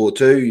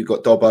 4-4-2, you've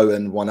got Dobbo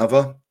and one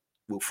other.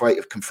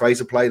 Can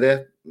Fraser play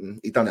there?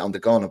 He done it under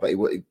Ghana, but he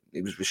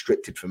was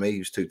restricted for me. He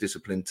was too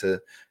disciplined to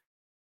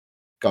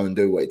go and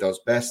do what he does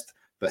best,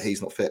 but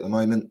he's not fit at the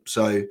moment.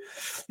 So,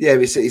 yeah,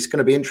 it's going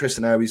to be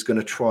interesting how he's going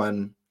to try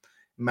and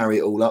marry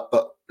it all up.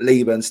 But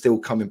Leeburn's still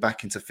coming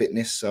back into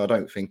fitness, so I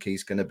don't think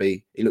he's going to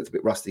be... He looked a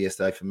bit rusty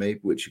yesterday for me,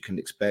 which you can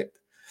expect.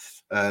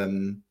 But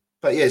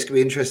yeah, it's going to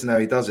be interesting how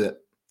he does it,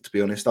 to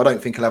be honest. I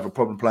don't think he'll have a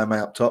problem playing out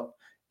up top.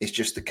 It's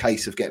just a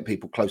case of getting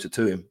people closer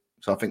to him.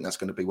 So I think that's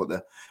going to be what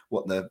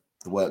the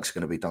work's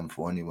going to be done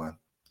for anyway.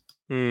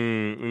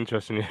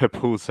 Interesting. Yeah,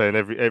 Paul's saying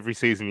every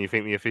season you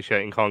think the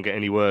officiating can't get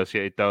any worse,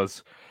 yet it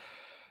does.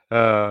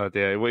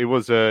 Dear. It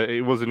was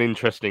an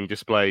interesting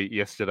display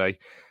yesterday.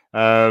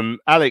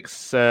 Alex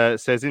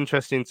says,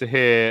 interesting to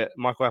hear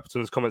Michael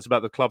Appleton's comments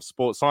about the club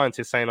sports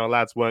scientist saying our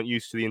lads weren't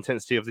used to the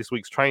intensity of this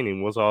week's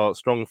training. Was our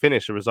strong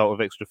finish a result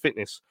of extra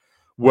fitness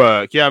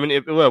work? Yeah, I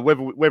mean,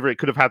 whether it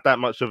could have had that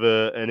much of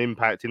an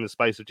impact in the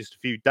space of just a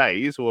few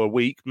days or a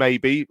week,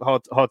 maybe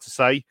hard to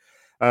say.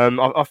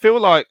 I feel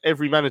like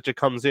every manager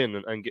comes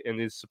in and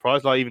is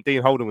surprised. Like even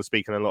Dean Holden was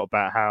speaking a lot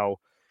about how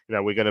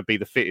we're going to be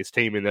the fittest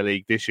team in the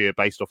league this year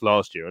based off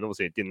last year, and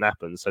obviously it didn't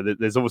happen. So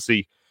there's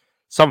obviously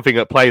something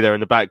at play there in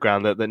the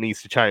background that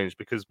needs to change,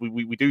 because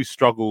we do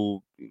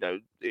struggle.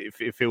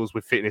 It feels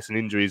with fitness and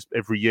injuries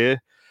every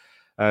year.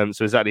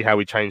 So exactly how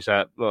we change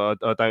that, well,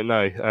 I don't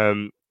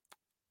know.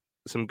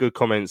 Some good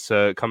comments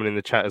coming in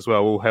the chat as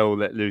well. All hell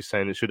let loose,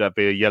 saying it should have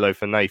been a yellow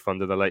for Nath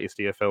under the latest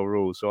EFL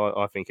rules. So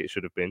I think it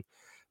should have been.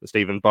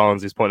 Stephen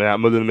Barnes is pointing out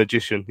Muller the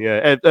Magician.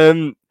 Yeah.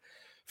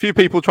 Few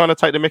people trying to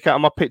take the mick out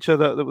of my picture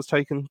that was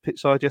taken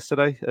pitch side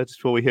yesterday. Just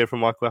before we hear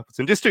from Michael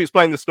Appleton, just to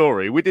explain the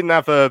story, we didn't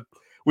have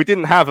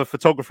a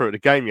photographer at the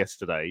game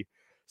yesterday,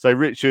 so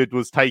Richard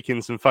was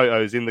taking some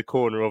photos in the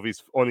corner of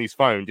on his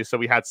phone, just so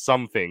we had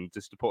something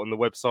just to put on the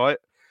website.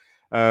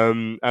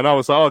 And I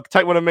was like, "Oh,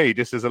 take one of me,"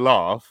 just as a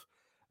laugh.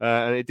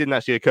 And it didn't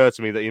actually occur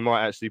to me that you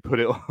might actually put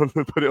it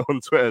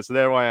on Twitter. So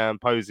there I am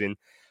posing.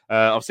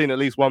 I've seen at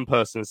least one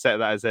person set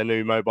that as their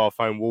new mobile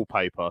phone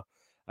wallpaper.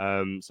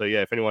 So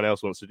yeah, if anyone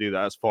else wants to do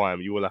that, that's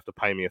fine. You will have to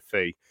pay me a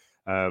fee.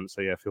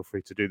 So yeah, feel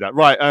free to do that.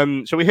 Right.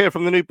 Shall we hear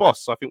from the new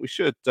boss? I think we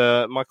should.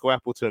 Michael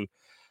Appleton.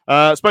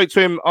 Spoke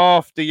to him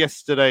after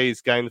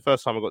yesterday's game. The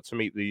first time I got to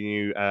meet the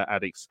new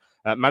Addicts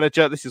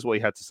manager. This is what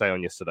he had to say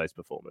on yesterday's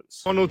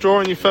performance. 1-0 draw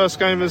in your first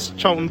game as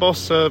Charlton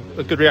boss. A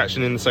good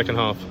reaction in the second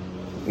half.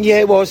 Yeah,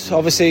 it was.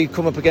 Obviously,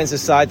 come up against a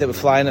side that were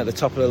flying at the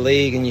top of the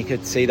league, and you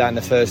could see that in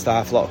the first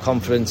half, a lot of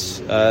confidence.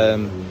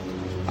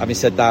 Having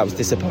said that, I was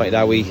disappointed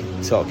how we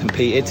sort of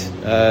competed.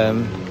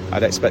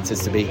 I'd expect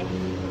us to be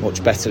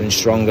much better and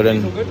stronger,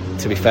 and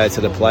to be fair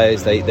to the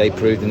players, they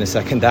proved in the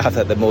second half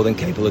that they're more than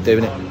capable of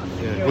doing it.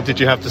 Yeah. What did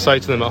you have to say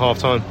to them at half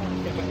time?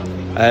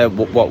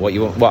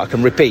 What I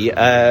can repeat?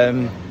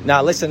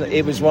 Now, listen,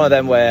 it was one of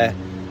them where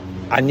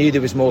I knew there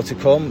was more to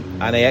come,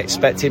 and I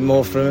expected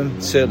more from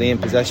them, certainly in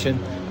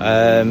possession.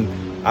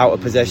 Out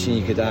of possession,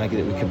 you could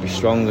argue that we could be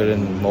stronger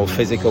and more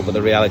physical, but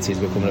the reality is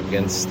we're coming up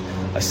against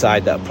a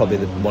side that are probably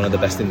one of the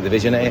best in the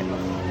division at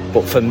it.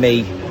 But for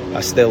me,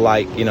 I still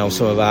like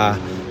some of our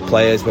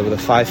players, whether they're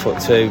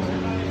 5'2",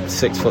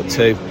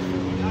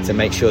 6'2", to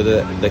make sure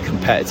that they're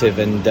competitive.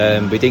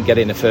 And we didn't get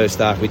it in the first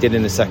half, we did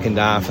in the second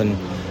half, and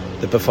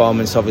the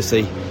performance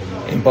obviously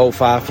in both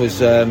half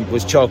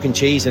was chalk and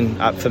cheese, and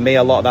for me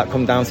a lot of that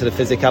come down to the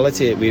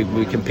physicality.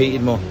 We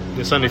competed more.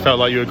 It certainly felt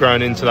like you were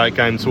growing into that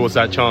game towards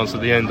that chance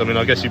at the end. I mean,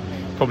 I guess you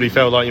probably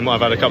felt like you might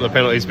have had a couple of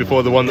penalties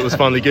before the one that was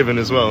finally given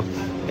as well.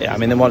 Yeah, I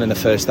mean, the one in the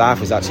first half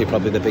was actually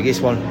probably the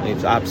biggest one. It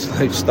was an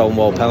absolute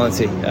stonewall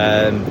penalty.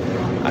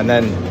 And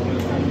then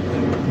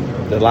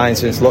the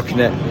linesman's looking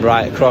at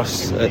right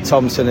across at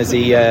Thompson as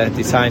he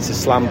decides to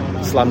slam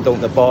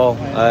dunk the ball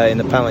in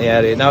the penalty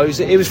area. Now,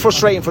 it was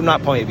frustrating from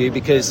that point of view,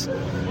 because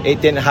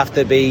it didn't have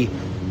to be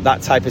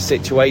that type of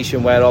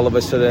situation where all of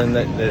a sudden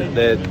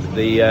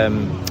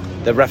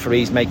the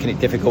referee's making it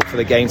difficult for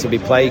the game to be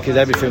played, because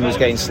everything was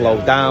getting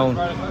slowed down.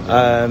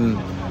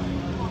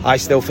 I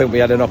still think we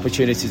had an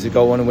opportunity to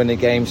go on and win the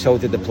game. So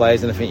did the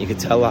players, and I think you could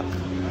tell that.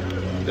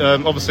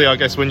 Obviously, I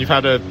guess when you've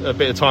had a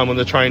bit of time on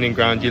the training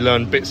ground, you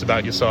learn bits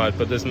about your side,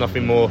 but there's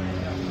nothing more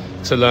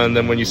to learn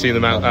than when you see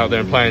them out there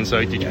and playing.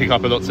 So did you pick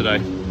up a lot today?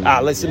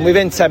 Listen,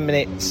 within 10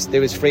 minutes,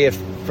 there was three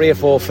or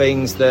four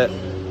things that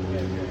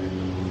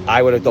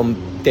I would have done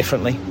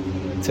differently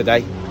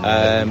today,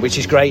 which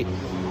is great,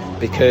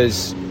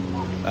 because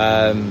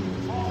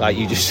like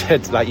you just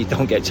said, like, you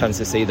don't get a chance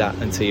to see that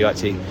until you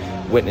actually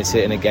witness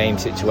it in a game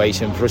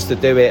situation. For us to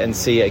do it and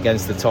see it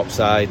against the top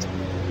side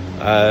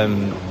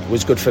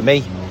was good for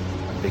me,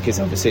 because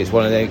obviously it's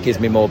one of them, it gives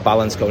me more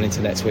balance going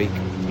into next week.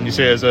 And you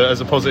see it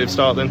as a positive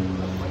start then?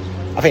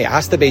 I think it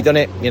has to be, doesn't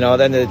it? You know, at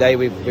the end of the day,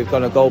 we've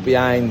gone a goal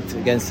behind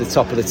against the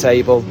top of the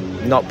table,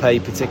 not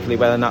played particularly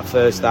well in that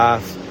first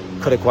half,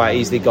 could have quite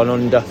easily gone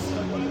under,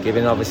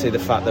 given obviously the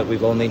fact that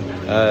we've only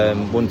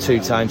won 2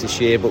 times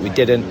this year, but we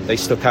didn't. They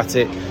stuck at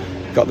it,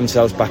 got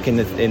themselves back in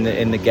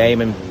the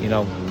game, and you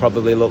know,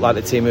 probably looked like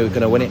the team who were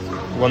going to win it.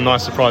 One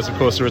nice surprise, of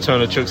course, the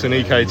return of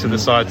Chukwuemeka to the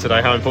side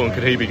today. How important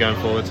could he be going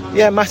forward?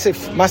 Yeah,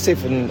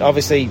 massive, and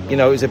obviously, you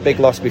know, it was a big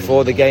loss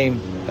before the game.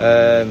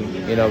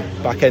 You know,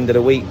 back end of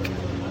the week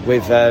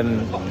with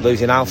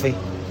losing Alfie.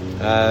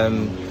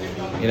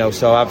 You know,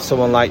 so have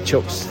someone like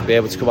Chuks to be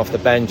able to come off the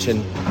bench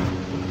and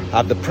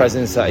have the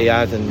presence that he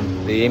had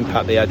and the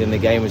impact they had in the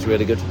game was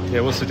really good. Yeah,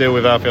 what's the deal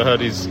with Alfie? I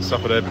heard he's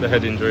suffered a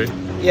head injury.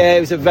 Yeah, it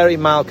was a very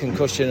mild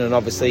concussion, and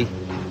obviously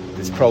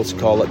there's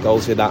protocol that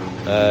goes with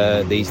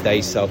that these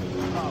days. So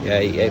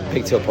yeah, he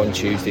picked it up on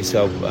Tuesday.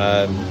 So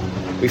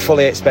we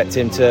fully expect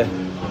him to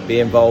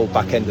be involved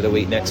back end of the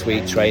week next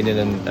week, training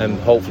and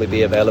hopefully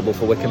be available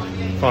for Wycombe.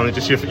 Finally,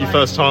 just your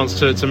first chance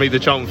to meet the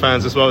Charlton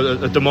fans as well.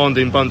 A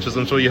demanding bunch, as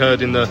I'm sure you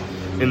heard in the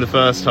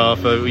first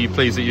half. Were you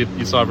pleased that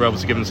your side were able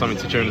to give them something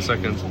to cheer in the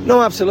second?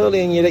 No,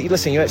 absolutely. And you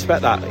listen, you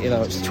expect that. You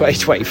know, it's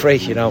 2023.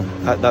 You know,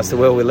 that's the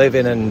world we live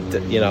in,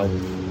 and you know,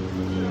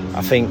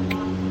 I think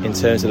in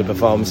terms of the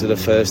performance of the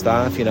first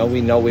half, you know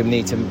we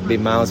need to be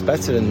miles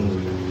better, and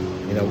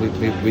you know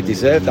we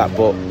deserve that.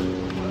 But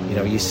you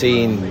know, you're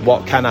seeing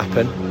what can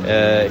happen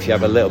if you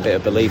have a little bit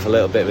of belief, a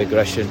little bit of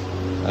aggression,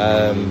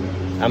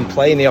 and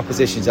playing the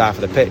opposition's half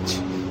of the pitch.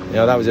 You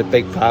know, that was a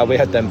big part. We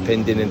had them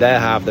pinned in their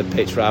half of the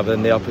pitch rather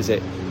than the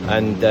opposite,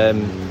 and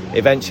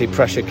eventually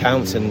pressure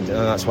counts, and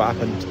that's what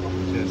happened.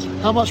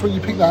 Cheers. How much, when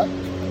you pick that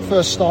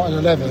first starting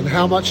 11,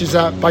 how much is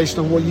that based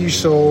on what you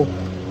saw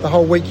the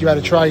whole week you had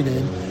a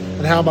training,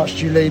 and how much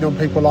do you lean on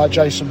people like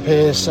Jason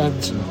Pearce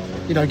and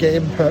you know, get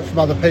input from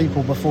other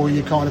people before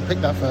you kind of pick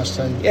that first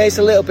team? Yeah, it's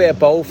a little bit of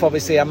both.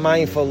 Obviously, I'm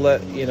mindful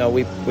that, you know,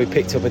 we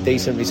picked up a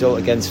decent result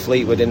against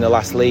Fleetwood in the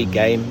last league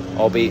game,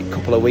 albeit a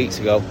couple of weeks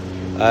ago.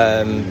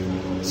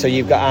 So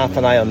you've got half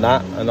an eye on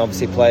that, and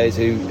obviously players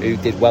who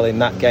did well in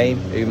that game,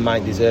 who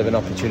might deserve an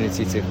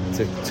opportunity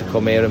to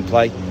come here and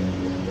play.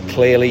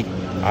 Clearly,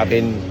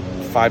 having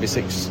 5 or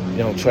 6, you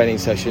know, training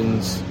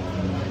sessions,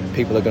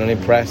 people are going to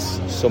impress.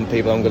 Some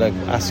people I'm going to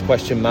ask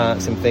question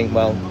marks and think,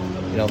 well,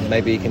 you know,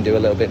 maybe he can do a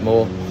little bit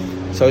more.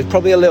 So it's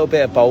probably a little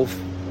bit of both.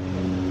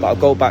 But I'll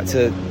go back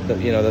to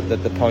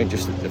the point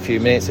just a few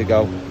minutes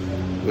ago.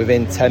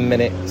 Within 10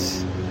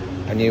 minutes,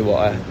 I knew what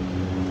I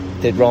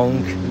did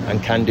wrong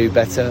and can do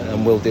better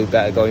and will do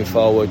better going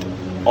forward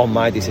on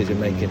my decision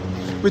making.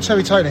 With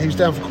Terry Taylor, he was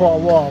down for quite a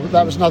while.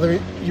 That was another.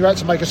 You had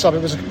to make a sub.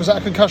 Was that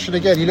a concussion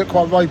again? He looked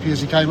quite ropey as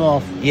he came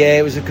off. Yeah,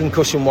 it was a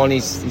concussion one.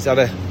 He's had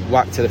a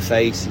whack to the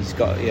face. He's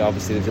got, you know,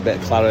 obviously there's a bit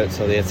of claret,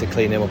 so they had to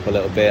clean him up a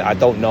little bit. I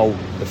don't know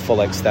the full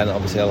extent.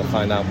 Obviously, I'll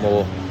find out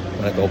more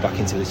when I go back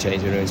into the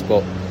changing rooms.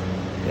 But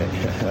yeah,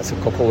 that's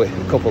a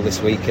couple this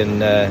week,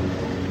 and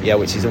yeah,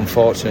 which is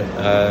unfortunate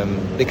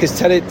because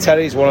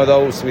Terry's one of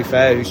those, to be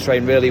fair, who's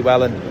trained really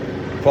well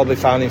and probably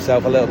found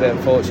himself a little bit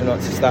unfortunate not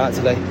to start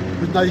today.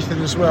 With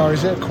Nathan as well,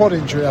 is it a quad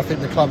injury? I think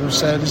the club have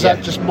said. Is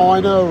that just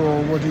minor,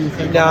 or what do you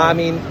think? No, I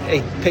mean,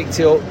 he picked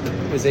it up.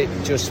 Was it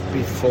just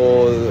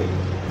before? I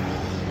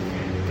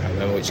can't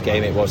remember which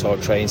game it was or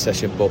training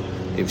session, but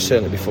it was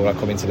certainly before I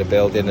come into the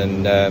building.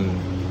 And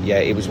yeah,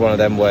 it was one of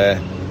them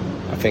where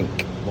I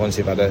think once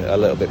you've had a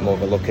little bit more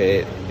of a look at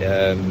it,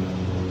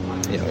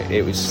 you know,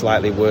 it was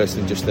slightly worse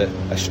than just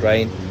a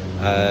strain.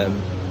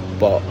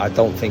 But I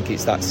don't think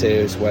it's that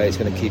serious where it's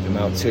going to keep him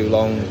out too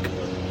long.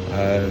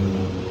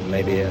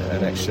 Maybe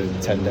an extra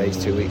 10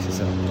 days, 2 weeks or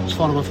so. It's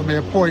final one for me.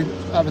 A point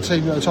at the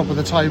team at the top of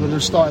the table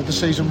who started the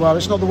season well.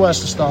 It's not the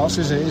worst of starts,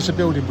 is it? It's a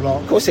building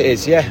block. Of course it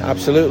is, yeah,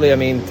 absolutely. I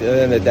mean, at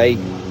the end of the day,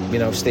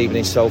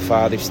 Stevenage so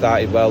far, they've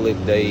started well.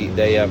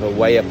 They have a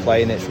way of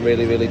playing that's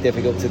really, really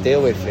difficult to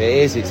deal with.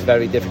 It's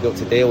very difficult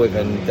to deal with,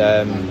 and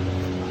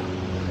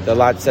the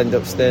lads end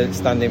up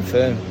standing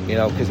firm,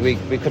 because we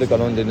could have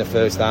gone under in the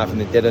first half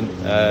and they didn't.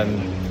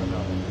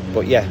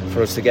 But yeah,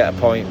 for us to get a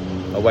point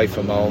away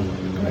from home,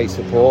 great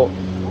support,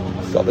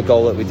 got the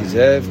goal that we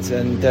deserved,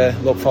 and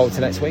look forward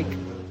to next week.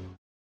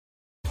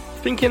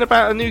 Thinking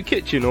about a new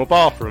kitchen or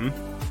bathroom?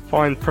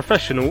 Find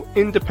professional,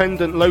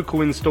 independent local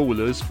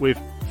installers with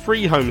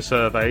free home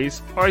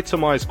surveys,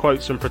 itemised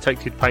quotes and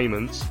protected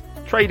payments,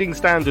 trading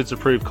standards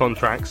approved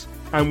contracts,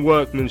 and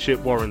workmanship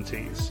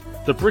warranties.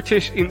 The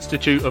British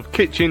Institute of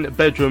Kitchen,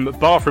 Bedroom,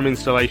 Bathroom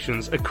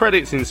Installations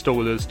accredits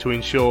installers to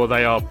ensure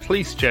they are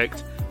police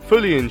checked,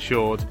 fully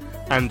insured,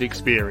 and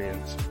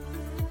experienced.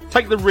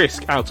 Take the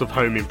risk out of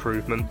home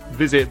improvement.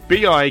 Visit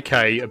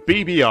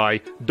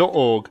bikbbi.org.uk.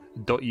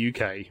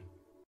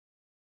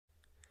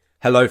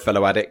 Hello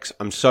fellow addicts,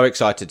 I'm so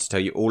excited to tell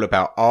you all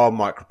about our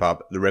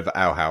micropub, the River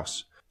Ale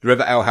House. The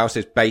River Ale House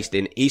is based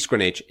in East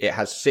Greenwich. It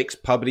has 6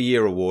 Pub of the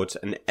Year awards,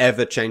 an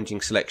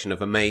ever-changing selection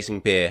of amazing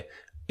beer.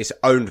 It's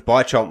owned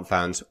by Charlton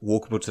fans,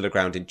 walkable to the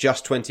ground in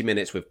just 20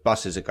 minutes with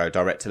buses that go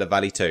direct to the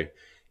Valley too.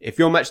 If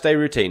your matchday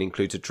routine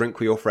includes a drink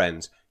with your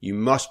friends, you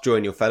must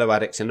join your fellow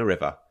addicts in the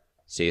river.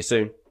 See you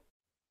soon.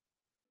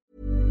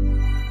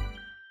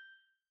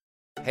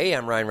 Hey,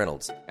 I'm Ryan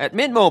Reynolds. At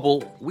Mint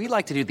Mobile, we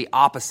like to do the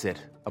opposite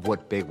of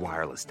what Big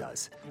Wireless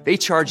does. They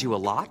charge you a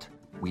lot,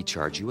 we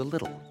charge you a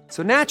little.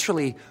 So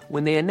naturally,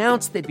 when they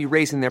announced they'd be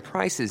raising their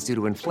prices due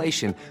to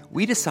inflation,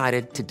 we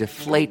decided to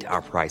deflate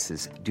our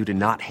prices due to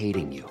not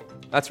hating you.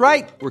 That's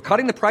right. We're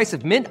cutting the price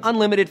of Mint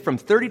Unlimited from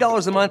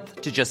 $30 a month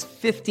to just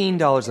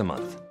 $15 a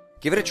month.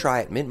 Give it a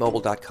try at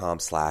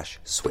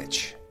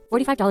mintmobile.com/switch.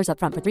 $45 up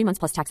front for 3 months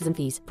plus taxes and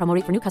fees. Promo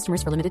rate for new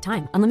customers for limited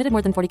time. Unlimited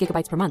more than 40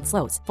 gigabytes per month.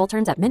 Slows full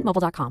terms at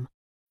mintmobile.com.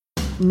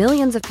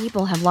 Millions of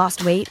people have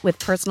lost weight with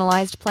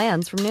personalized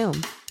plans from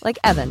Noom. Like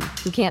Evan,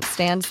 who can't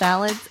stand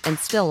salads and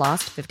still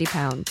lost 50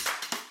 pounds.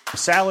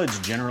 Salads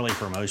generally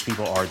for most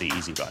people are the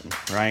easy button,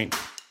 right?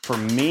 For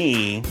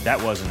me,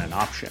 that wasn't an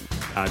option.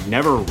 I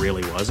never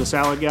really was a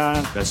salad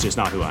guy. That's just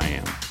not who I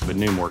am. But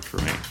Noom worked for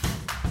me.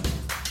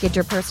 Get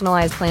your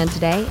personalized plan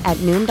today at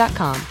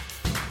Noom.com.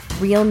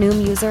 Real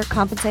Noom user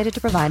compensated to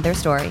provide their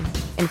story.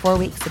 In 4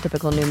 weeks, the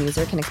typical Noom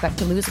user can expect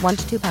to lose 1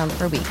 to 2 pounds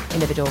per week.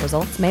 Individual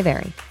results may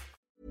vary.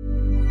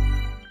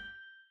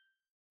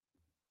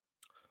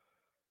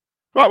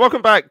 Right,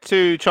 welcome back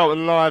to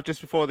Charlton Live.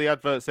 Just before the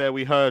adverts there,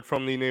 we heard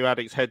from the new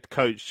Addicts head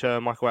coach,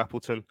 Michael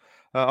Appleton,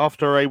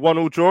 after a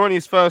 1-1 draw in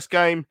his first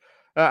game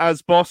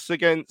as boss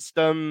against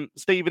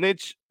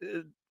Stevenage.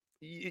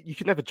 You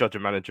can never judge a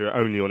manager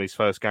only on his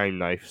first game,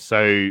 Nath.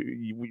 So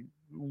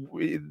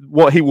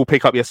what he will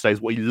pick up yesterday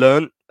is what he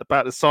learned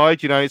about the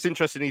side. It's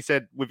interesting. He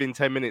said within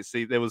 10 minutes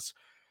there was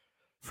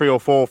 3 or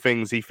 4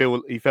 things he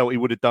felt he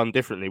would have done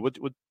differently.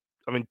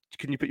 Can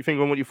you put your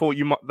finger on what you thought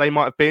they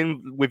might have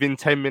been within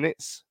 10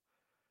 minutes?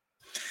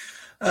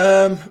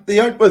 You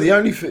can't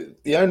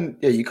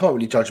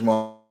really judge him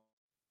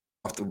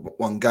after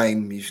one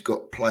game. You've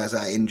got players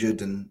out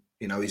injured, and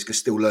he's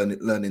still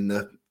learning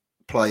the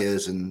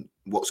players and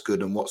what's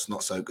good and what's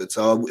not so good.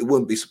 So I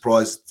wouldn't be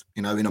surprised,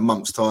 in a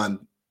month's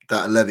time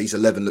that his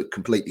 11 looked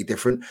completely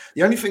different.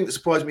 The only thing that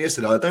surprised me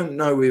yesterday, I don't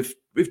know with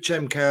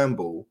Jem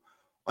Campbell,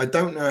 I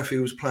don't know if he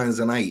was playing as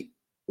an 8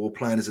 or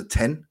playing as a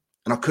 10,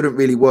 and I couldn't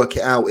really work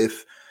it out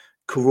if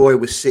Karoy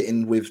was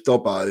sitting with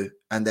Dobbo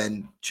and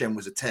then Jem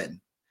was a 10.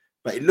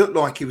 But it looked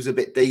like he was a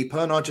bit deeper,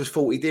 and I just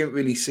thought he didn't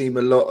really seem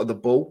a lot of the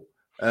ball.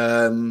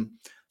 So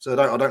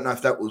I don't know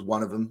if that was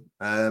one of them.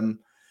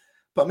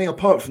 But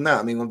apart from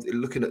that,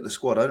 looking at the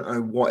squad, I don't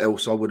know what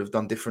else I would have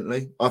done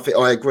differently. I think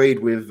I agreed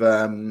with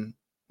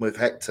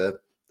Hector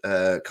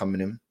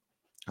coming in.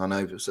 I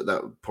know that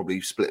would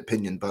probably split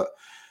opinion, but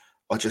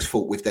I just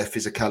thought with their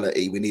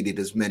physicality, we needed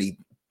as many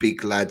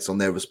big lads on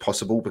there as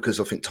possible, because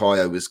I think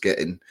Tayo was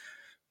getting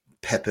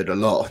peppered a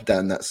lot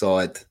down that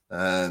side.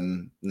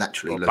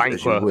 Naturally,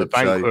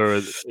 Banquer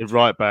is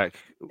right back.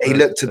 He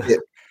looked a bit.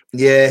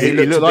 Yeah, he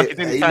looked like he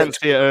didn't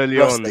fancy it early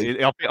on.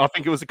 I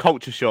think it was a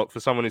culture shock for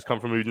someone who's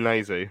come from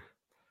Udinese.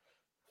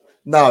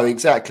 No,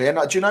 exactly. And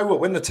do you know what?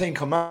 When the team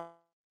come out,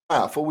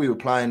 I thought we were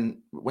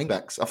playing wing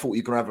backs. I thought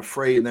you were going to have a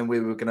 3, and then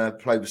we were going to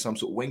play with some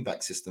sort of wing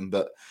back system.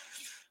 But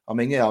I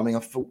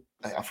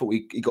thought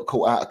he got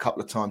caught out a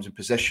couple of times in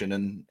possession,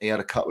 and he had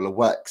a couple of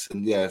whacks.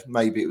 And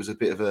maybe it was a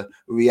bit of a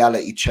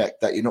reality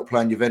check that you're not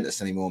playing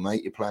Juventus anymore,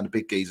 mate. You're playing a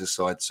big geezer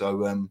side.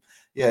 So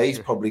he's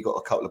probably got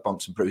a couple of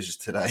bumps and bruises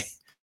today.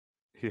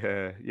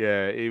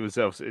 Yeah. He was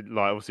obviously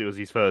it was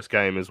his first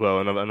game as well.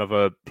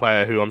 Another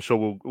player who I'm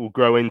sure will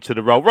grow into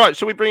the role. Right,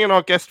 shall we bring in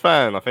our guest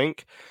fan? I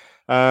think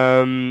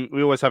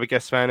we always have a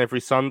guest fan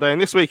every Sunday,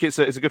 and this week it's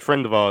a good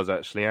friend of ours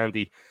actually,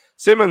 Andy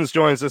Simmons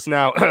joins us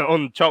now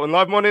on Charlton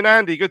Live. Morning,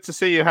 Andy. Good to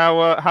see you. How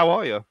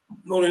are you?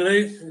 Morning,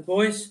 Lou.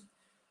 Boys.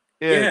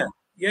 Yeah.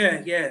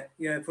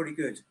 Pretty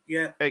good.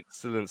 Yeah.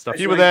 Excellent stuff.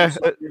 You were there.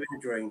 Living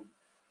a dream.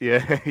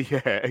 Yeah.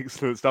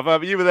 Excellent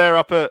stuff. You were there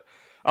up at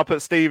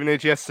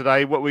Stevenage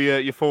yesterday. What were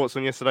your thoughts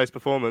on yesterday's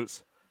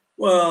performance?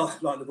 Well,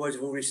 like the boys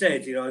have already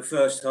said,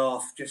 first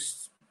half,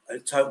 just a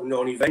total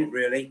non-event,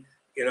 really.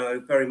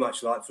 Very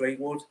much like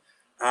Fleetwood.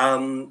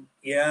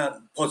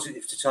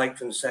 Positive to take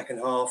from the second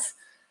half.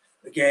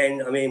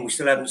 Again, we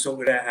still haven't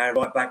sorted out our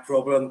right back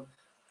problem.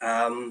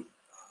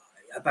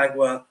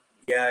 Bagua,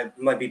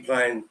 maybe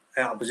playing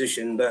out of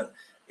position, but,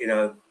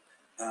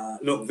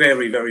 looked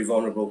very, very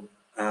vulnerable.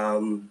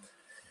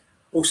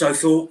 Also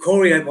thought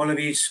Corey had one of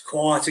his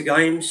quieter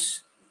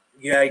games.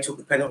 Yeah, he took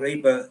the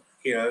penalty, but,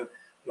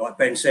 like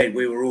Ben said,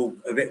 we were all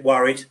a bit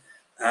worried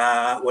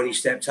when he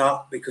stepped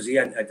up because he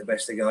hadn't had the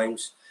best of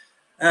games.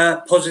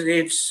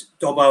 Positives,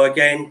 Dobbo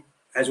again,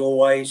 as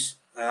always.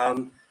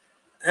 And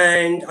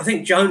I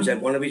think Jones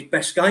had one of his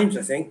best games,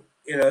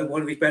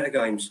 one of his better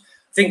games.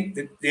 I think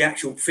the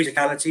actual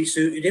physicality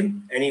suited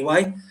him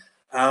anyway,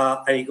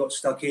 and he got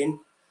stuck in.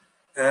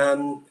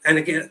 And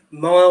again,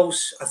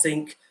 Miles, I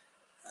think,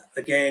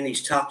 again,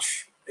 his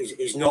touch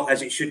is not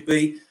as it should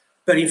be.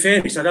 But in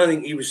fairness, I don't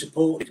think he was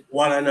supported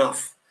well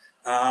enough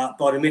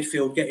by the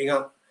midfield getting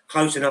up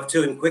close enough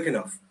to him quick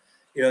enough.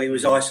 He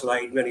was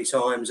isolated many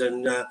times,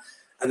 and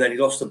then he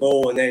lost the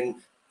ball, and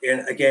then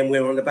again we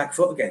were on the back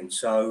foot again.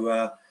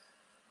 So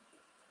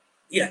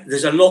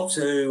there's a lot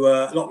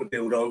to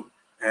build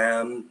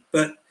on,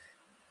 but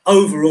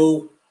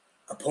overall,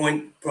 a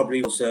point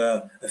probably was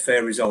a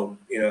fair result.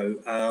 We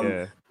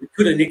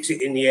could have nicked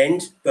it in the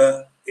end,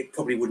 but it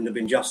probably wouldn't have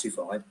been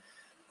justified.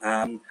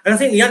 And I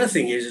think the other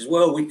thing is as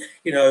well, we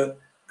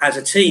as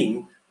a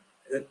team,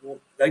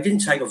 they didn't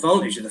take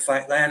advantage of the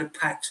fact they had a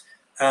packed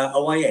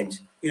away end.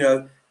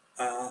 The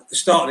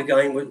start of the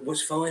game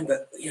was fine,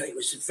 but it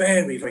was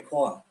very, very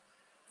quiet,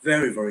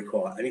 very, very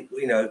quiet, and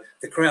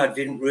the crowd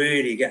didn't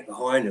really get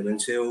behind them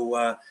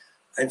until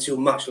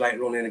much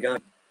later on in the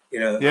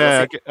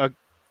game.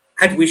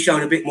 Had we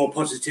shown a bit more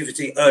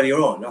positivity earlier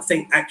on, I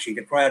think actually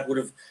the crowd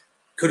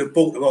could have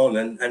brought them on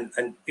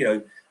and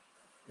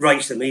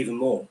raised them even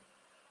more.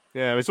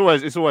 Yeah, it's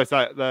always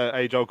that the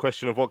age-old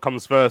question of what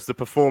comes first, the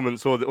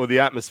performance or the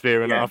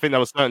atmosphere, and I think that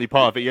was certainly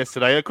part of it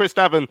yesterday. Chris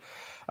Davin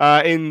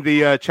in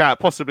the chat,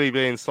 possibly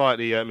being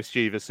slightly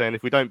mischievous, saying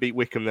if we don't beat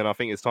Wickham, then I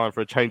think it's time for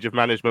a change of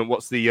management.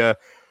 What's the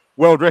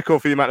world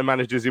record for the amount of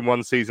managers in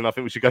one season? I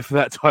think we should go for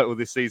that title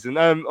this season.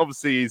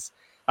 Obviously, he's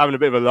having a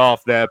bit of a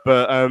laugh there,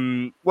 but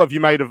what have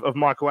you made of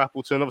Michael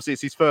Appleton? Obviously,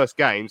 it's his first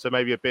game, so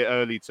maybe a bit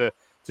early to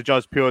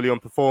judge purely on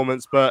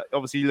performance, but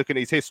obviously looking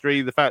at his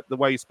history, the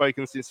way he's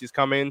spoken since he's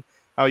come in,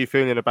 how are you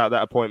feeling about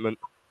that appointment?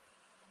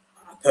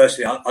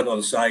 Personally, I've got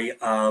to say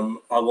I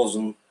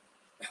wasn't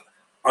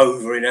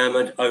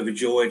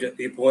overjoyed at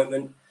the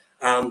appointment.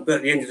 But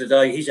at the end of the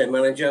day, he's our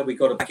manager. We've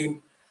got to back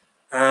him.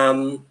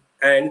 And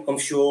I'm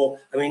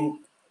sure,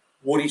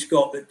 what he's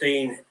got that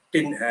Dean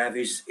didn't have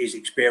is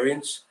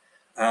experience.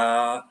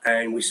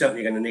 And we're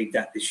certainly going to need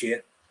that this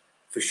year,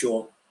 for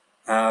sure.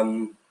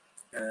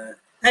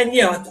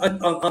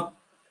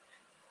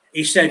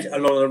 He said a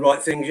lot of the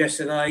right things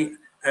yesterday,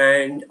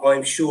 and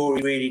I'm sure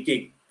he really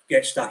did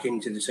get stuck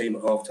into the team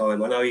at half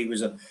time. I know he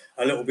was a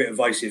little bit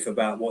evasive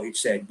about what he'd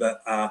said,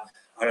 but I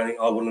don't think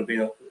I wouldn't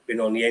have been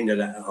on the end of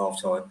that at half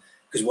time,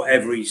 because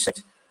whatever he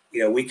said,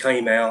 we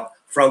came out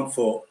front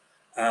foot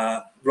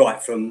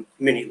right from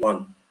minute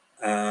one,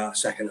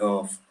 second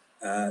half.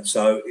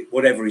 So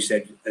whatever he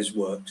said has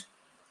worked.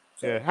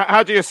 So. Yeah.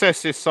 How do you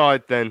assess this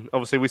side then?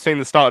 Obviously, we've seen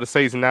the start of the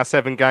season now,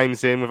 7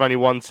 games in. We've only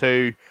won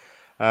 2.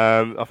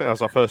 I think that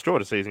was our first draw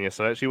of the season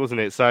yesterday, actually,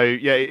 wasn't it? So,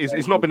 yeah,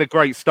 it's not been a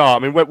great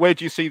start. Where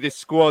do you see this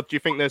squad? Do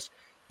you think there's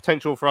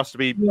potential for us to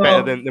be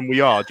better than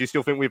we are? Do you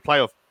still think we're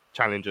playoff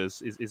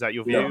challengers? Is that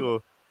your view?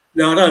 Or?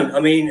 No, I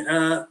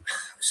don't.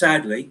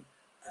 Sadly.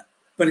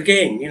 But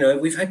again,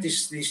 we've had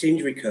this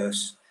injury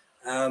curse.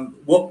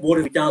 What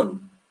have we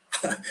done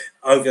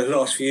over the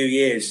last few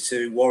years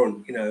to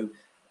warrant,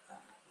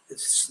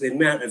 it's the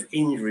amount of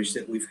injuries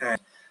that we've had.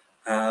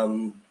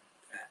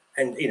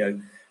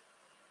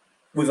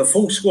 With a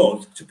full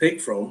squad to pick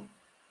from,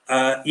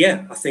 I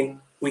think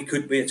we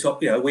could be a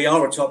top. We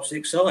are a top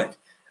 6 side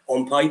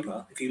on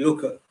paper. If you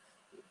look at,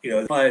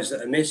 the players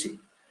that are missing,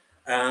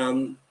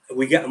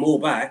 we get them all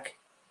back.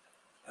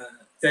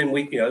 Then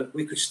we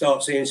could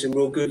start seeing some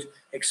real good,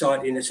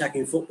 exciting,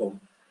 attacking football.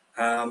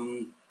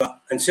 But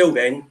until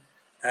then,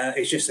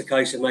 it's just a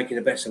case of making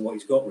the best of what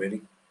he's got,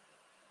 really.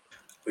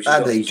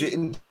 Andy,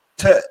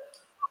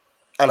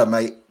 hello,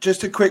 mate.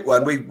 Just a quick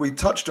one. We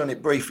touched on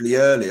it briefly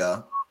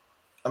earlier.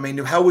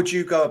 How would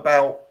you go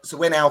about, so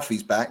when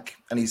Alfie's back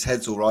and his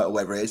head's all right or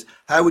whatever it is,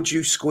 how would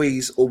you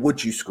squeeze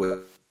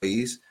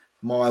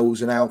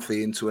Miles and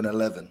Alfie into an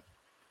 11?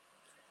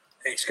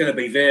 It's going to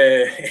be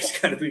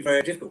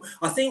very difficult.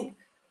 I think,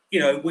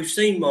 we've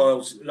seen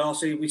Miles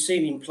last year, we've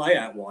seen him play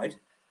out wide.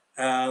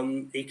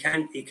 He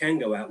can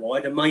go out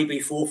wide, and maybe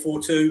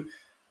 4-4-2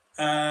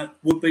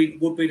 would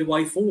be the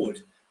way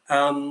forward.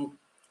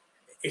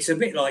 It's a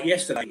bit like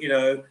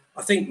yesterday,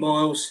 I think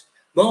Miles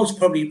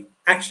probably,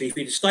 actually, if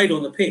he'd stayed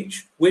on the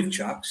pitch with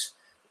Chucks,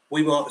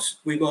 we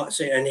might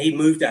see, and he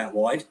moved out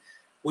wide,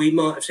 we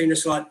might have seen a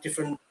slight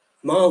different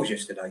Miles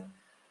yesterday.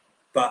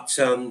 But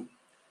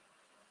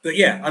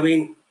yeah,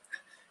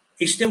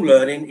 he's still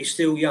learning. He's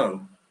still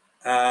young.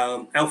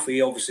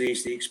 Alfie obviously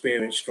is the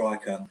experienced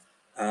striker,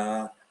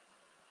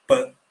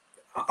 but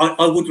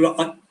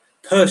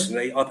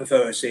personally, I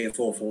prefer to see a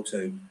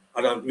 4-4-2.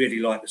 I don't really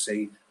like to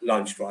see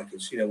lone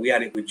strikers. We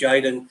had it with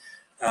Jaden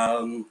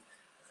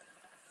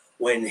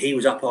when he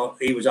was up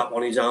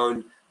on his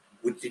own.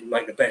 We didn't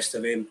make the best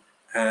of him.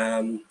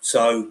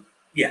 So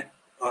yeah,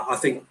 I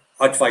think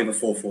I'd favour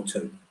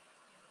 4-4-2.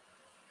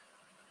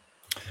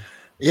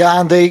 Yeah,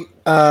 Andy.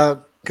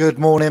 Good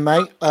morning,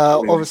 mate.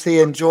 Obviously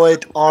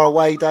enjoyed our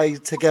away day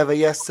together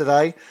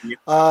yesterday.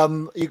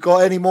 You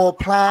got any more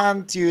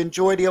planned? Do you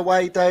enjoy the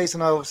away days?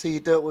 And obviously you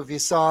do it with your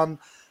son.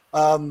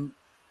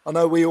 I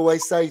know we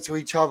always say to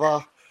each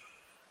other,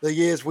 the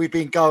years we've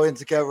been going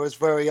together is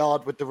very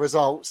hard with the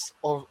results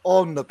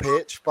on the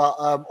pitch, but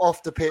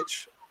off the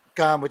pitch,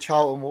 going with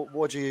Charlton,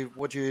 what do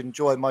you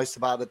enjoy most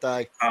about the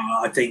day?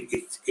 I think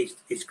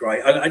it's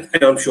great,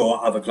 and I'm sure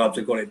other clubs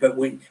have got it. But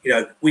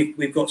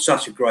we've got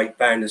such a great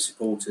band of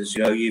supporters.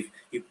 You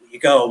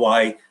go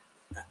away,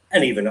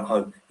 and even at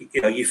home,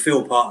 you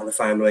feel part of the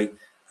family.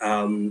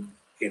 And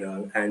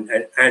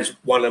as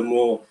one of the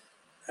more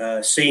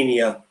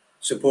senior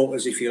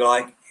supporters, if you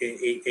like,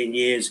 in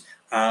years,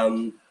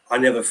 I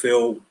never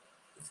feel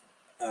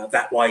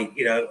that way.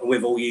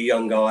 With all you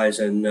young guys,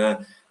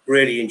 and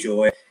really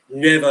enjoy it.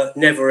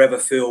 Never ever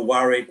feel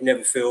worried,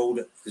 never feel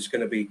that there's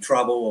going to be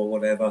trouble or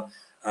whatever.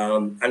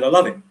 And I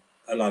love it.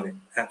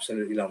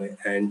 Absolutely love it.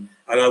 And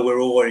I know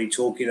we're already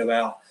talking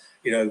about,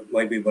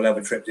 maybe we'll have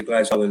a trip to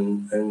Glasgow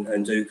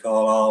and do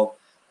Carlisle.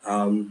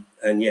 And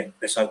yeah,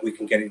 let's hope we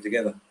can get it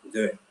together and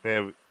do it.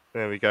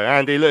 There we go.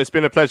 Andy, look, it's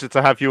been a pleasure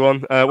to have you on.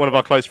 One of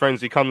our close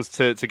friends who comes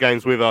to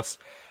games with us.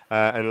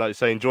 And like you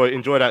say,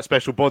 enjoy that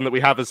special bond that we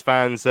have as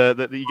fans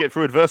that you get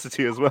through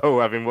adversity as well,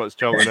 having watched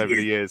Charlton over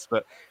the years.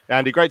 But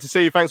Andy, great to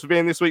see you. Thanks for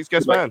being this week's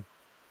guest fan.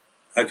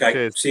 Okay,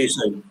 cheers. See you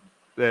soon.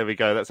 There we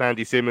go. That's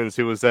Andy Simmons,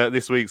 who was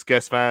this week's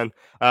guest fan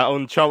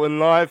on Charlton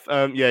Live.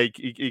 I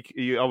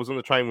was on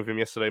the train with him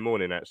yesterday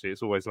morning. Actually,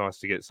 it's always nice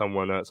to get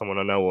someone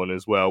I know on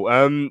as well.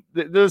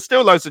 There's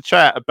still loads of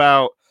chat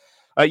about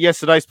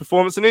yesterday's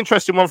performance. An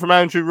interesting one from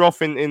Andrew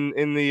Roth in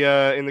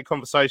the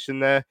conversation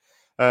there.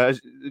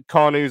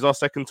 Carnew's our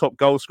second top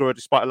goal scorer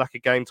despite a lack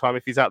of game time.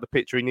 If he's out the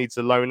picture, he needs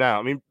a loan out.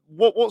 I mean,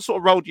 what sort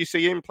of role do you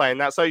see him playing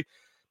that? So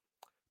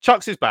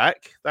Chucks is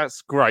back.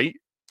 That's great.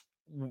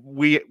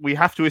 We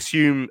have to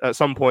assume at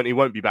some point he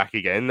won't be back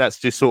again. That's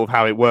just sort of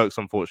how it works,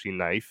 unfortunately,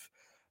 Nath.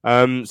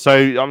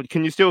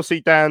 Can you still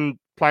see Dan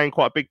playing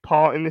quite a big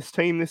part in this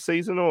team this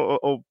season, or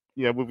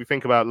will we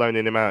think about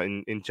loaning him out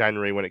in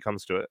January when it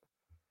comes to it?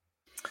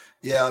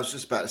 Yeah, I was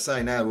just about to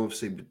say now,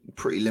 obviously,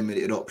 pretty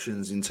limited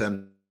options in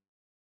terms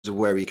of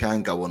where he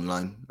can go on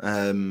loan.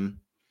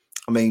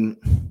 I mean,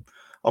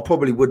 I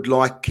probably would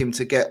like him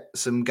to get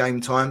some game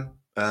time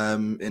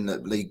in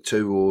the League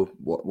Two or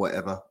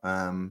whatever,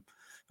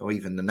 or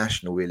even the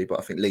National, really. But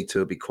I think League Two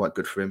would be quite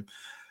good for him.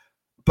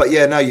 But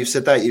yeah, no, you've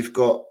said that. We've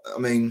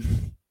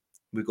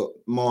got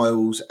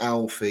Miles,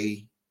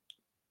 Alfie,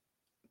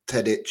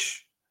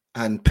 Tedic,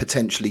 and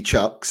potentially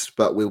Chucks.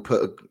 But we'll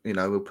put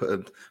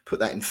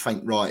that in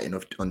faint writing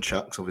on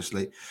Chucks,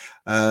 obviously.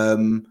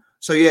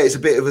 So, yeah, it's a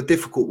bit of a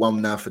difficult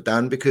one now for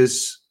Dan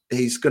because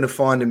he's going to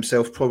find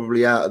himself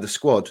probably out of the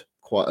squad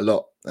quite a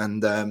lot.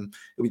 And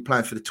he'll be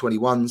playing for the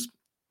 21s,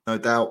 no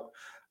doubt.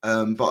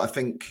 But I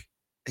think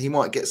he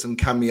might get some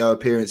cameo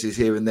appearances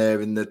here and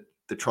there in the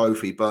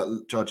trophy.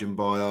 But judging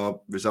by our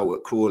result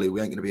at Crawley, we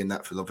ain't going to be in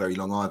that for very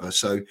long either.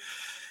 So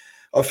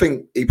I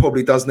think he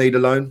probably does need a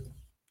loan.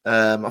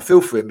 I feel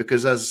for him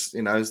because, as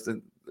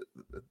the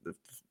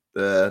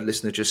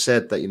listener just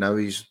said, that,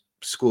 he's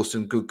scored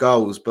some good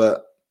goals,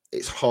 but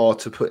it's hard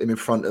to put him in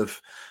front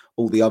of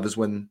all the others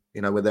when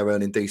they're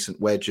earning decent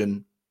wedge,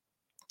 and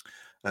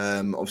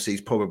obviously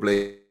he's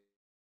probably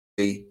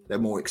they're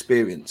more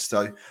experienced.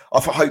 So I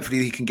thought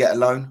hopefully he can get a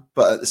loan,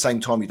 but at the same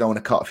time you don't want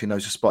to cut off your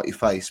nose to spite your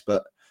face.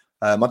 But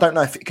I don't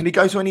know can he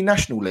go to any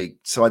National League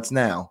sides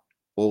now,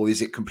 or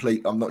is it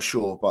complete? I'm not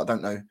sure, but I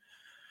don't know.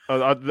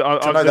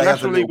 The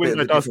National League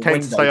window does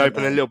tend to stay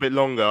open a little bit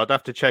longer. I'd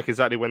have to check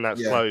exactly when that's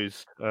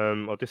closed.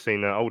 I've just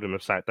seen Oldham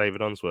have sacked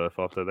David Unsworth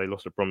after they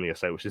lost to Bromley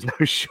yesterday, which is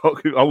no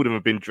shock. Oldham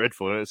have been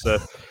dreadful, and it's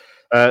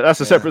that's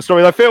a separate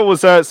story. Like Phil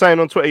was saying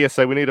on Twitter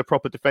yesterday, we need a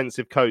proper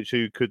defensive coach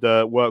who could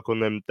work on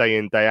them day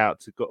in, day out.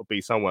 It's got to be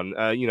someone.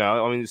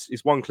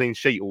 It's one clean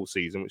sheet all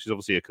season, which is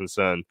obviously a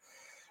concern,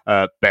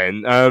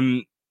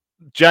 Ben.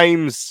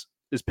 James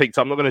is picked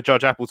up. I'm not going to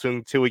judge Appleton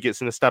until he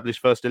gets an established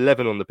first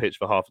 11 on the pitch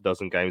for half a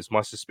dozen games.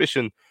 My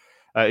suspicion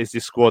is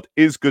this squad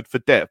is good for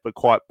depth, but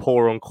quite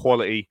poor on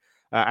quality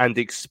and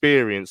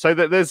experience. So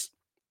that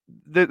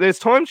there's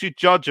times you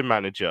judge a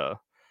manager,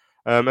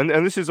 and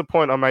this is a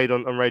point I made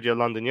on Radio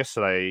London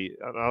yesterday.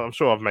 I'm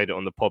sure I've made it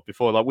on the pod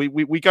before. Like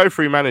we go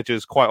through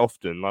managers quite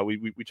often. Like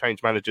we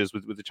change managers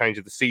with the change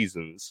of the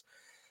seasons.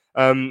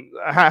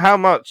 How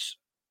much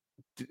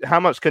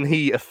can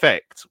he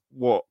affect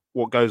what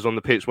goes on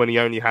the pitch when he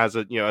only has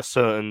a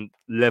certain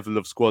level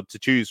of squad to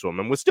choose from?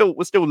 And we're still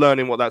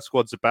learning what that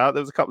squad's about.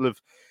 There was a couple of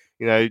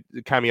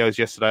the cameos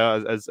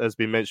yesterday, as has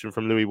been mentioned,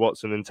 from Louis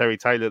Watson and Terry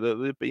Taylor.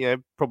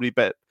 That probably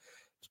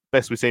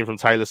best we've seen from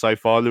Taylor so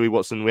far. Louis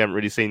Watson, we haven't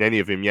really seen any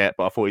of him yet,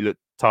 but I thought he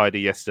looked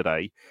tidy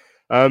yesterday.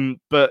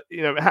 But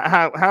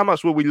how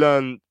much will we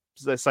learn,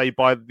 let's say,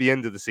 by the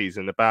end of the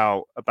season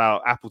about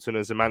Appleton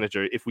as a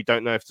manager if we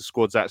don't know if the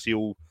squad's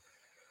actually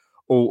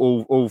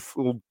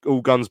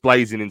all guns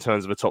blazing in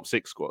terms of a top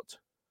 6 squad?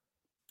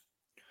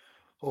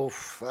 Oh,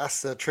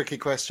 that's a tricky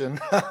question.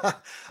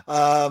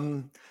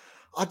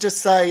 I'd just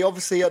say,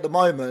 obviously, at the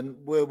moment,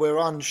 we're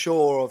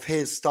unsure of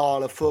his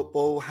style of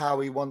football, how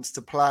he wants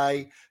to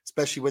play,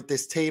 especially with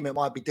this team. It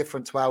might be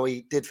different to how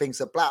he did things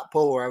at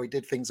Blackpool or how he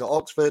did things at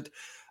Oxford.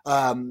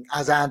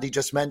 As Andy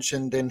just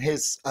mentioned in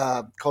his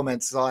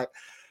comments, like,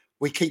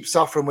 we keep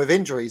suffering with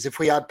injuries. If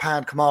we had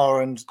Pan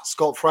Kamara and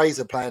Scott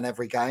Fraser playing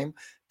every game,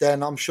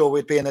 then I'm sure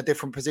we'd be in a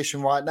different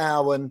position right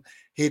now and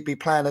he'd be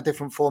playing a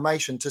different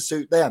formation to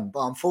suit them.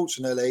 But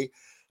unfortunately,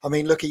 I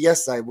mean, look at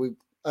yesterday.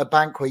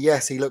 Banquer,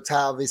 yes, he looked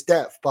out of his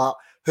depth, but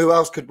who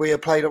else could we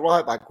have played at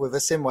right back with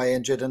Asimwe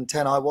injured and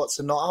Tenai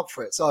Watson not up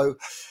for it? So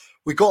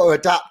we got to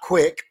adapt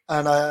quick.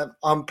 And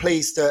I'm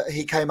pleased that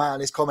he came out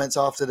in his comments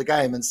after the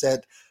game and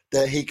said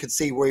that he could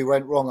see where he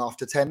went wrong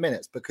after 10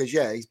 minutes because,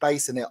 yeah, he's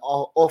basing it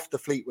off the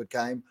Fleetwood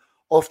game,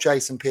 off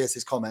Jason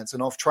Pearce's comments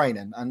and off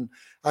training. And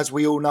as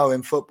we all know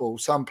in football,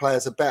 some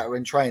players are better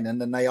in training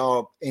than they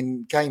are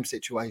in game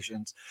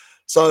situations.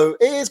 So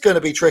it is going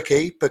to be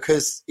tricky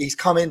because he's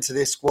come into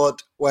this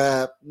squad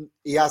where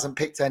he hasn't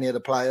picked any of the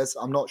players.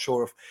 I'm not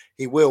sure if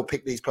he will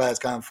pick these players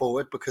going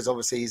forward because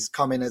obviously he's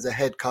come in as a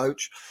head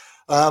coach.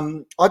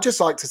 I'd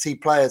just like to see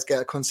players get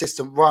a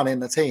consistent run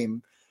in the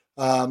team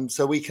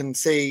so we can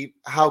see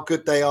how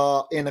good they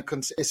are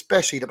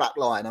especially the back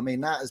line. I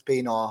mean, that has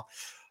been our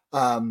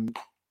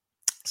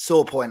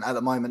sore point at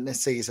the moment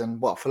this season,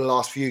 for the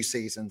last few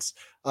seasons.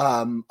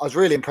 I was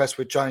really impressed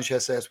with Jones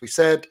yesterday, as we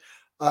said.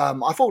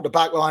 I thought the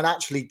back line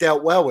actually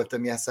dealt well with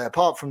them yesterday,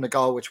 apart from the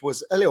goal, which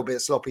was a little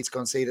bit sloppy to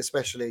concede,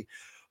 especially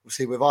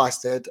obviously with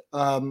Eisted.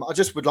 I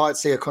just would like to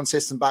see a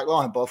consistent back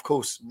line, but of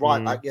course,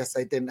 right back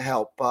yesterday didn't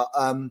help. But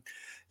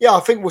I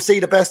think we'll see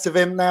the best of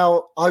him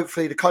now.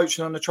 Hopefully, the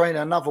coaching and the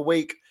training another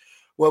week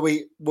where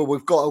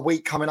we've got a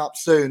week coming up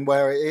soon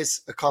where it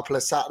is a couple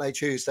of Saturday,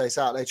 Tuesday.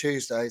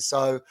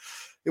 So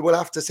we'll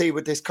have to see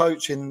with this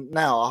coaching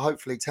now.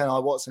 Hopefully,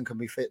 Tenai Watson can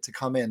be fit to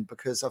come in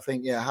because I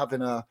think,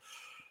 having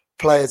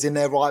players in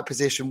their right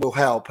position will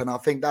help. And I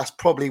think that's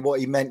probably what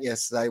he meant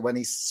yesterday when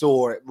he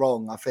saw it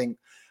wrong. I think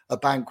a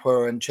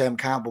Banquer and Chem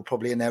Campbell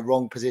probably in their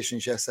wrong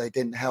positions yesterday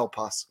didn't help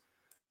us.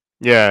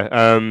 Yeah,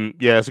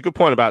 it's a good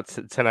point about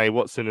Tenai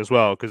Watson as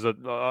well, because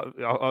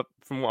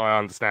from what I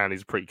understand,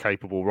 he's a pretty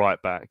capable right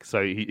back,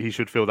 so he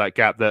should fill that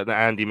gap that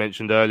Andy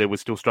mentioned earlier. We're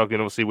still struggling,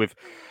 obviously, with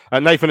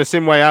Nathan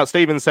Asimwe out.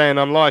 Stephen saying,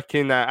 I'm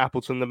liking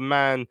Appleton, the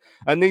man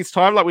needs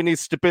time, like we need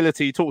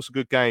stability. He talks a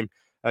good game.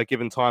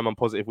 Given time, I'm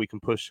positive we can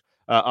push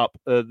up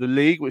the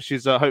league, which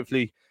is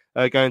hopefully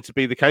going to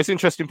be the case.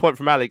 Interesting point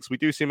from Alex. We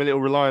do seem a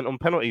little reliant on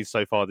penalties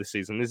so far this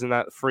season. Isn't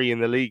that 3 in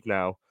the league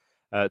now?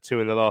 2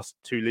 in the last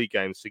 2 league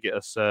games to get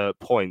us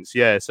points.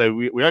 Yeah, so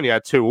we only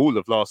had 2 all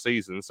of last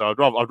season. So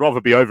I'd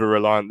rather be over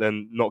reliant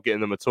than not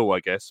getting them at all,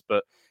 I guess.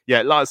 But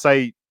yeah, like I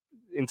say,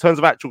 in terms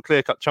of actual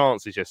clear-cut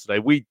chances yesterday,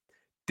 we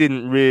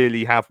didn't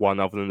really have one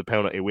other than the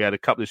penalty. We had a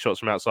couple of shots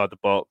from outside the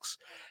box.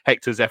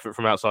 Hector's effort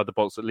from outside the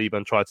box that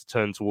Liban tried to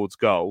turn towards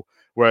goal.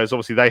 Whereas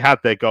obviously they had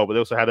their goal, but they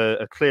also had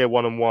a clear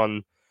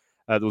 1-on-1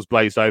 that was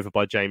blazed over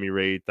by Jamie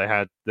Reid. They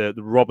had the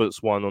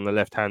Roberts one on the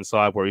left-hand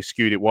side where he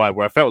skewed it wide,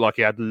 where I felt like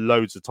he had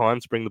loads of time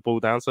to bring the ball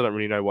down. So I don't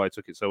really know why he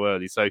took it so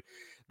early. So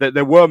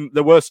there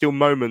were still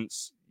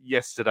moments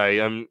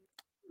yesterday.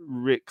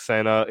 Rick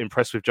saying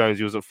impressed with Jones.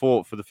 He was at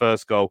fault for the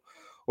first goal.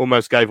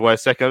 Almost gave away a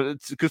second.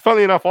 Because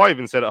funnily enough, I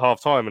even said at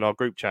half-time in our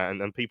group chat,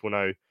 and people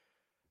know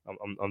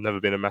I've never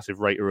been a massive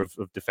rater of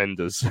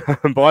defenders.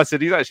 But I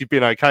said he's actually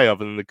been okay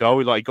other than the goal.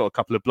 He got a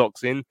couple of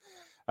blocks in.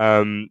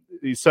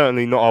 He's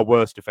certainly not our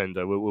worst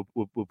defender.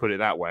 We'll put it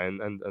that way.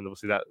 And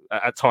obviously that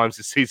at times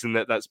this season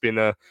that's been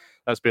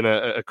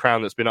a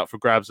crown that's been up for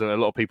grabs, and a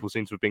lot of people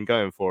seem to have been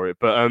going for it.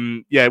 But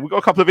we've got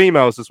a couple of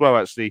emails as well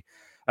actually.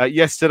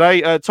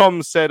 Yesterday,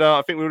 Tom said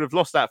I think we would have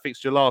lost that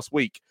fixture last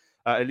week.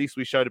 At least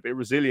we showed a bit of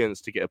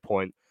resilience to get a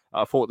point.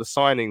 I thought the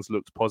signings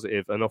looked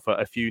positive and offer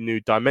a few new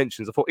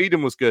dimensions. I thought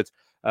Eden was good,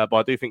 but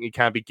I do think he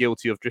can be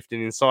guilty of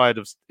drifting inside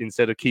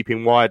instead of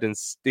keeping wide and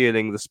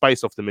stealing the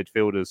space off the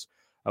midfielders,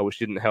 which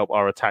didn't help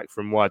our attack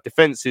from wide.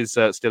 Defence is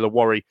still a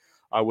worry.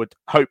 I would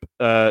hope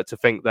to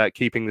think that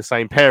keeping the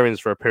same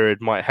pairings for a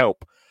period might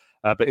help.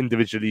 But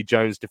individually,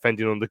 Jones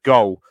defending on the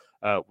goal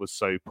was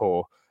so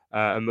poor.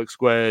 And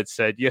McSquared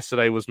said,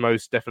 yesterday was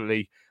most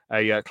definitely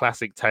a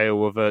classic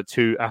tale of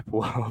 2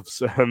 apple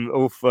halves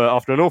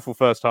after an awful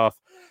first half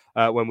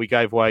when we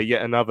gave away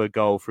yet another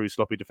goal through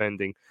sloppy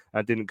defending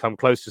and didn't come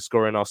close to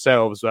scoring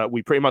ourselves.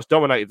 We pretty much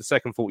dominated the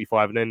second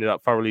 45 and ended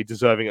up thoroughly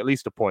deserving at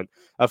least a point.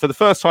 For the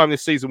first time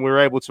this season, we were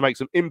able to make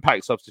some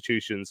impact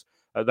substitutions.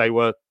 They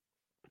were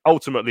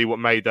ultimately what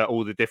made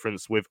all the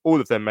difference with all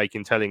of them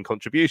making telling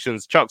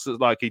contributions. Chuks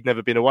looked like he'd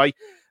never been away.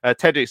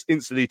 Tedic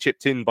instantly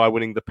chipped in by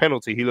winning the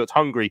penalty. He looked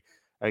hungry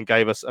and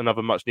gave us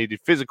another much-needed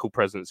physical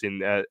presence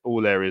in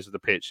all areas of the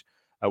pitch,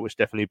 which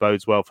definitely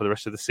bodes well for the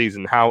rest of the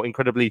season. How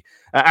incredibly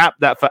apt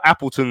that for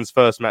Appleton's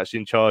first match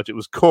in charge, it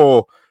was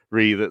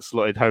Corey that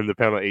slotted home the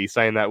penalty,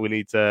 saying that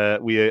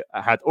we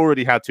had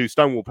already had 2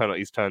 Stonewall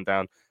penalties turned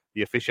down.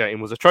 The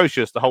officiating was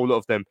atrocious. The whole lot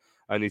of them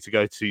need to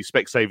go to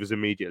Specsavers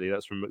immediately.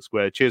 That's from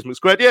McSquared. Cheers,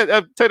 McSquared. Yeah,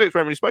 Tedic, we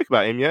haven't really spoke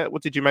about him yet.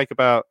 What did you make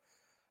about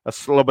a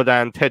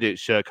Slobodan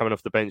Tedic coming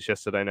off the bench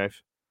yesterday,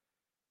 Nath?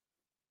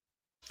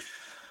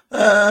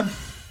 I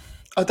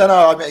don't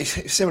know. I mean,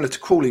 it's similar to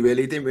Crawley,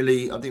 really.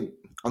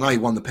 I know he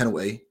won the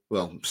penalty.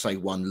 Well, say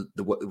won,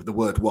 the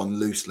word won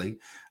loosely.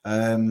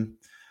 I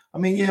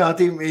mean, yeah, I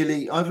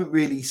haven't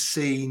really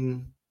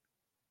seen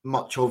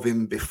much of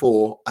him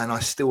before, and I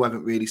still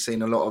haven't really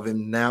seen a lot of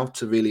him now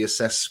to really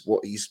assess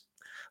what he's.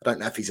 I don't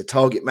know if he's a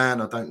target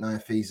man. I don't know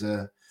if he's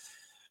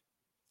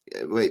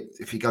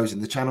if he goes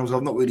in the channels.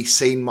 I've not really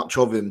seen much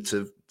of him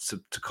to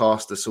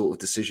cast a sort of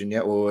decision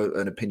yet or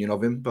an opinion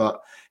of him. But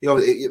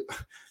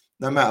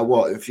no matter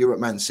what, if you're at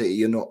Man City,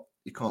 you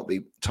can't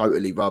be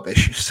totally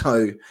rubbish.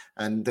 So,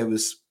 and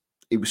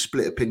he was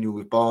split opinion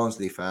with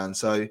Barnsley fans.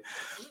 So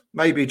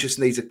maybe he just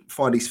needs to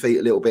find his feet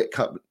a little bit,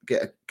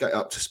 get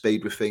up to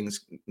speed with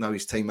things, know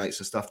his teammates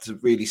and stuff to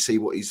really see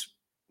what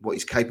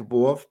he's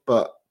capable of.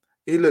 But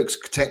he looks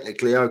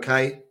technically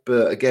okay.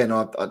 But again,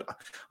 I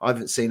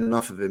haven't seen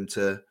enough of him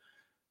to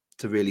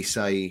really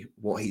say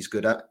what he's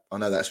good at. I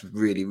know that's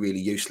really, really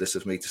useless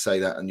of me to say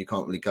that, and you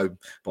can't really go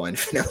by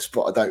anything else.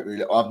 But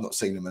I've not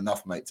seen him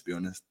enough, mate, to be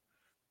honest.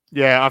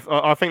 Yeah,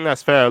 I think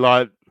that's fair.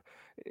 Like,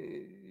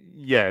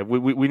 yeah,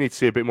 we need to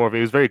see a bit more of it.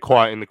 He was very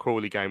quiet in the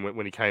Crawley game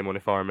when he came on,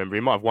 if I remember.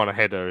 He might have won a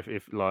header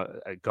if like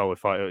a goal,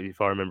 if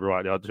I remember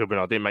rightly. I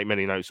didn't make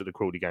many notes of the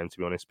Crawley game, to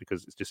be honest,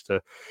 because it's just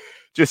an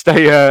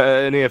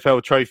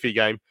EFL trophy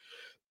game.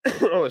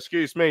 Oh,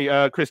 excuse me.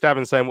 Chris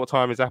Davin saying, what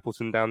time is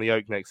Appleton down the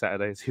Oak next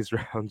Saturday? It's his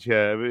round.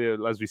 Yeah,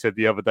 as we said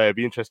the other day, it'd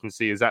be interesting to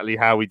see exactly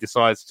how he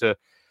decides to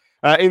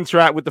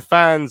interact with the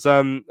fans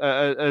a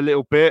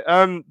little bit.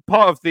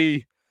 Part of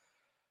the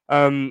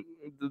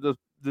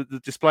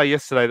display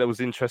yesterday that was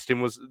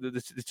interesting was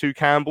the 2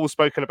 Campbells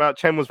spoken about.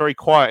 Chen was very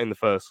quiet in the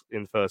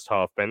first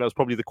half, Ben. That was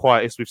probably the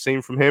quietest we've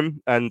seen from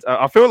him, and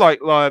I feel like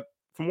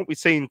from what we've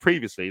seen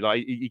previously,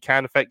 like he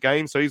can affect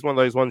games. So he's one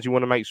of those ones you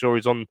want to make sure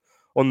he's on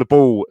the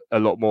ball a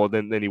lot more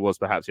than he was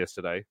perhaps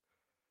yesterday.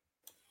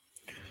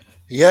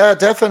 Yeah,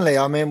 definitely.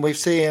 I mean, we've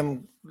seen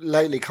him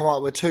lately come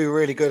up with 2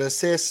 really good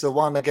assists. The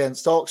one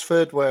against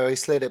Oxford where he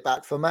slid it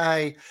back for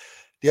May.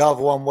 The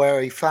other one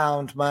where he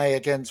found May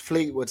against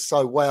Fleetwood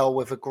so well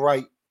with a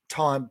great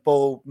timed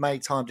ball. May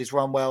timed his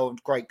run well,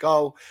 great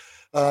goal.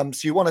 So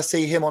you want to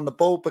see him on the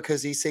ball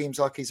because he seems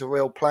like he's a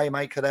real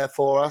playmaker there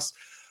for us.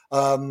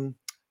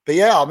 But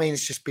yeah, I mean,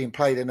 it's just been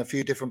played in a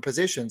few different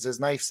positions. As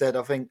Nath said,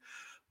 I think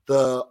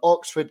the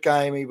Oxford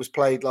game, he was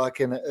played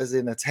as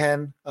in a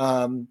 10.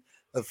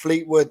 At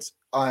Fleetwood,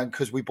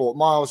 because we brought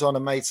Miles on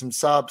and made some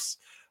subs.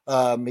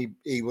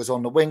 He was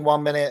on the wing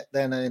 1 minute,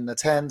 then in the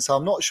 10. So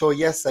I'm not sure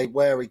yesterday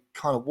where he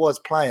kind of was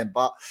playing,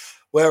 but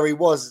where he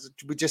was,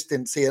 we just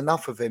didn't see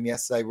enough of him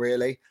yesterday,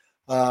 really,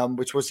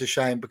 which was a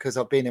shame because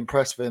I've been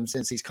impressed with him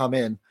since he's come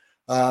in.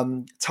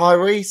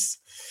 Tyrese,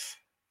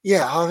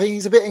 yeah, I think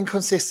he's a bit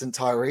inconsistent,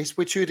 Tyrese,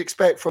 which you'd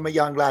expect from a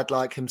young lad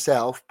like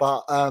himself.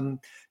 But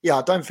yeah,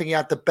 I don't think he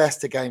had the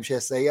best of games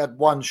yesterday. He had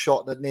one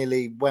shot that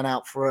nearly went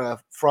out for a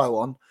throw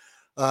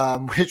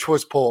on, which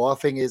was poor. I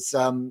think his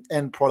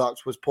end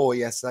product was poor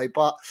yesterday.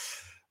 But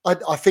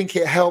I think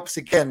it helps,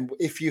 again,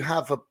 if you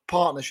have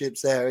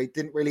partnerships there. He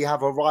didn't really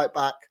have a right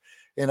back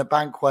in a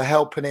Banquer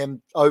helping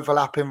him,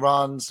 overlapping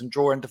runs and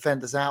drawing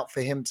defenders out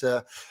for him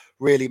to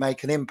really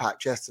make an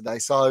impact yesterday.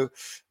 So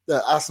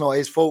that's not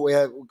his fault.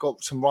 We've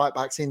got some right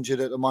backs injured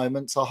at the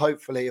moment. So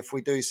hopefully if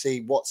we do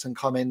see Watson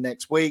come in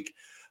next week,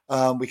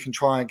 we can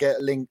try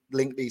and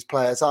link these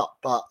players up.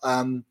 But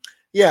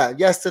yeah,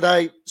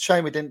 yesterday,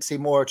 shame we didn't see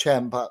more of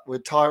Chen. But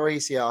with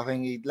Tyrese, yeah, I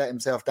think he let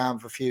himself down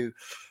for a few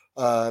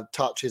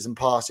touches and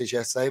passes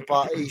yesterday.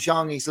 But he's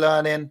young, he's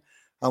learning,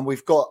 and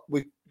we've got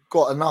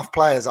enough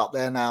players up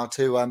there now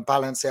to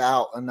balance it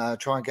out and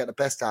try and get the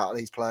best out of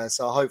these players.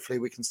 So hopefully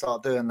we can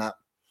start doing that.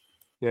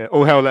 Yeah,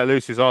 All Hell Let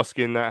Loose is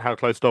asking how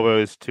close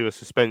Dobbo is to a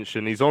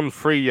suspension. He's on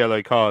 3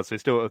 yellow cards, so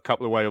he's still a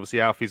couple away. Obviously,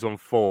 Alfie's on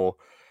 4.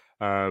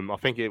 I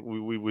think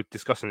we were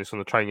discussing this on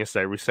the train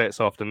yesterday.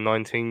 Resets after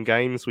 19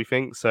 games, we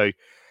think. So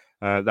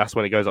that's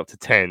when it goes up to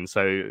 10.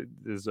 So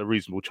there's a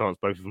reasonable chance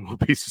both of them will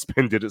be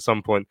suspended at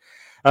some point.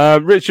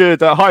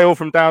 Richard, hi all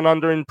from Down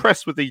Under.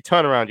 Impressed with the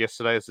turnaround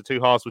yesterday as the 2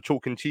 halves were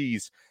chalk and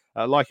cheese.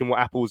 Liking what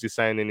Apples is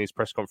saying in his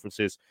press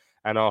conferences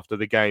and after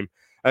the game.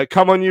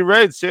 Come on, you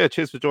Reds. Yeah,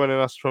 cheers for joining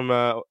us from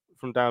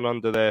Down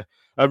Under there.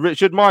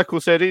 Richard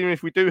Michael said, even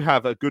if we do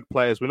have good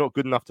players, we're not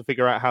good enough to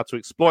figure out how to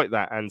exploit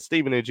that. And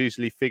Stevenage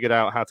usually figured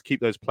out how to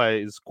keep those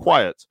players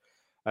quiet,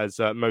 as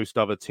most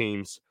other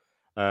teams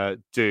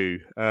do.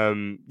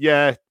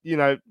 Yeah,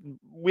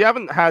 we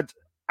haven't had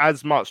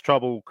as much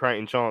trouble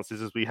creating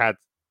chances as we had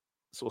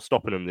sort of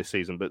stopping them this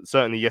season. But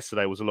certainly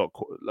yesterday was a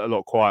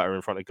lot quieter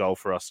in front of goal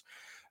for us.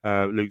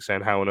 Luke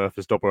saying, how on earth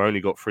has Dobber only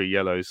got 3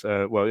 yellows?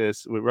 Well,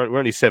 yes, we're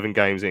only 7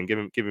 games in.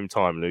 Give him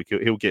time, Luke.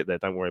 He'll get there.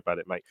 Don't worry about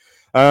it, mate.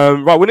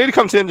 Right, we need to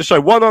come to the end of the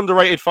show. One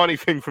underrated funny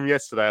thing from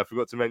yesterday I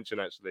forgot to mention,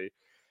 actually.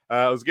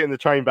 I was getting the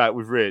train back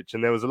with Rich,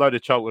 and there was a load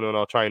of Charlton on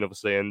our train,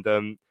 obviously, and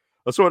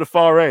I saw at the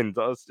far end,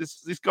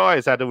 this guy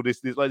has had all this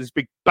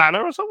big banner.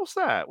 I was like, what's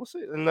that? What's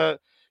it? And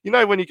you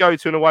know when you go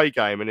to an away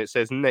game and it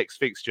says next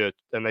fixture,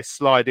 and they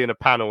slide in a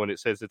panel and it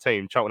says the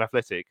team, Charlton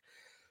Athletic.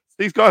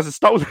 These guys have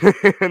stolen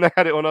it and they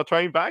had it on our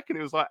train back, and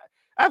it was like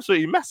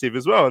absolutely massive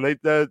as well. And I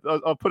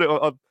put it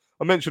on,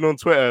 I mentioned on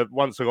Twitter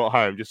once I got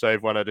home, just so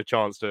everyone had a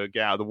chance to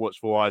get out of the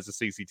watchful eyes of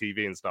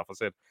CCTV and stuff. I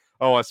said,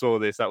 oh, I saw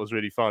this. That was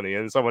really funny.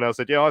 And someone else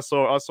said, yeah, I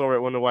saw it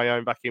on the way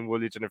home back in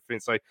Woolwich and everything.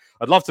 So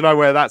I'd love to know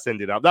where that's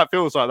ended up. That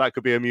feels like that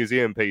could be a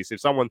museum piece.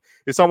 If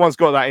someone's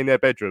got that in their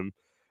bedroom,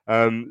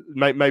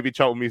 maybe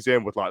Charlton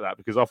Museum would like that,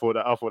 because I thought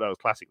that was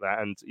classic. That,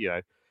 and you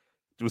know,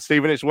 will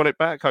Stevenage want it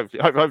back?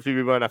 Hopefully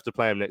we won't have to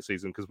play them next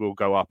season, because we'll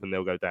go up and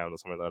they'll go down or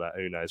something like that.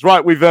 Who knows?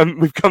 Right,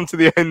 we've come to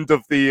the end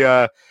of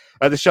the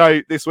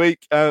show this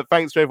week.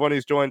 Thanks to everyone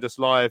who's joined us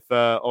live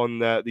on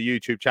the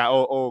YouTube chat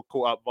or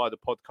caught up via the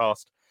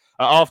podcast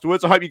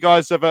afterwards. I hope you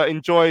guys have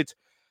enjoyed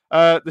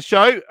the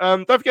show.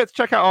 Don't forget to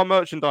check out our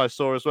merchandise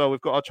store as well.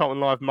 We've got our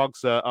Charlton Live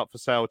mugs up for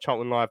sale,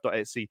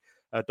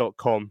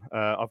 charltonlive.etsy.com.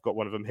 I've got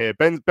one of them here.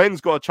 Ben's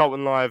got a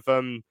Charlton Live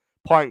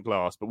pint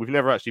glass, but we've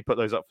never actually put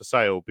those up for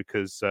sale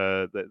because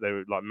they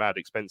were like mad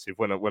expensive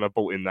when I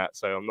bought in that.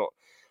 So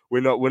we're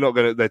not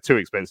gonna. They're too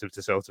expensive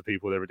to sell to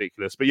people. They're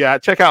ridiculous. But yeah,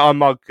 check out our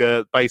mug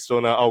based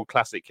on old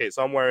classic kits.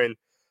 I'm wearing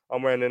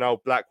an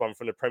old black one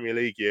from the Premier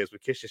League years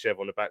with Kishashev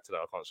on the back today.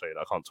 I can't show you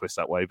that. I can't twist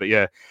that way. But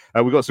yeah,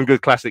 we've got some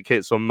good classic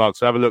kits on mugs,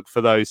 so have a look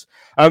for those.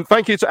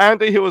 Thank you to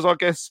Andy, who was our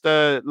guest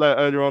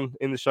earlier on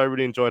in the show.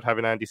 Really enjoyed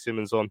having Andy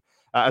Simmons on.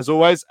 As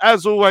always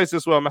as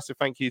well, massive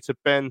thank you to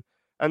Ben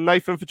and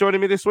Nathan for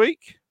joining me this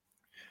week.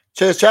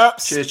 Cheers,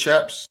 chaps. Cheers,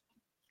 chaps.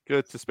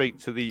 Good to speak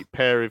to the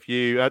pair of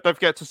you. Don't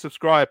forget to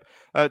subscribe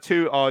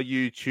to our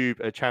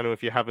YouTube channel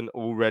if you haven't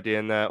already.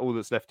 And all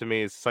that's left to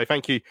me is to say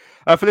thank you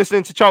for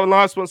listening to Charlton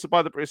Live, sponsored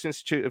by the British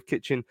Institute of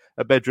Kitchen,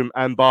 Bedroom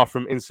and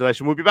Bathroom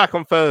Installation. We'll be back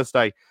on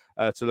Thursday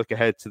to look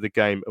ahead to the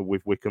game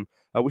with Wycombe.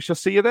 We shall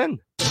see you then.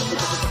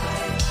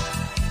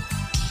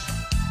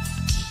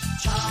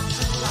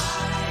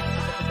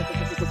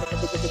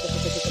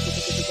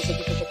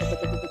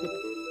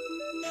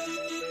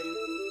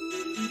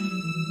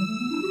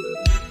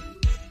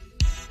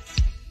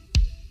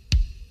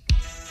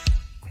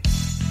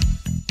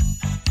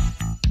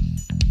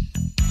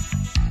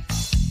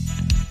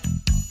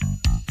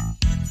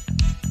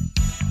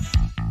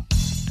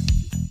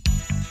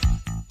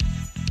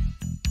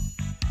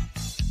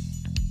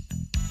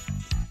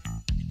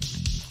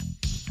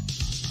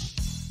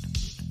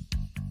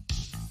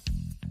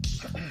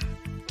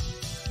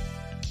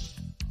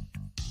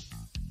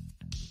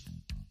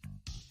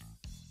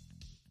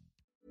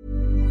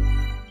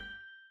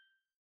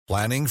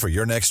 Planning for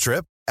your next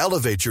trip?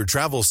 Elevate your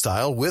travel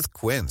style with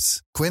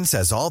Quince. Quince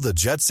has all the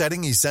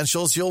jet-setting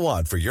essentials you'll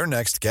want for your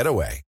next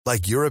getaway,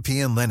 like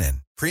European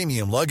linen,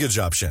 premium luggage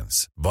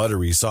options,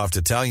 buttery soft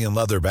Italian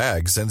leather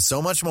bags, and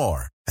so much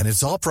more. And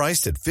it's all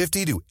priced at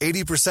 50 to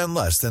 80%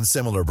 less than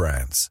similar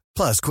brands.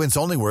 Plus, Quince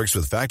only works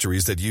with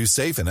factories that use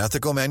safe and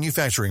ethical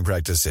manufacturing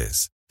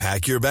practices.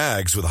 Pack your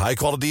bags with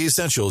high-quality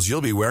essentials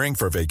you'll be wearing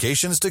for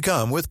vacations to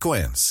come with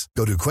Quince.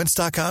 Go to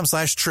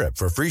quince.com/trip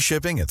for free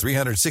shipping and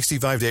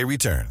 365-day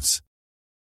returns.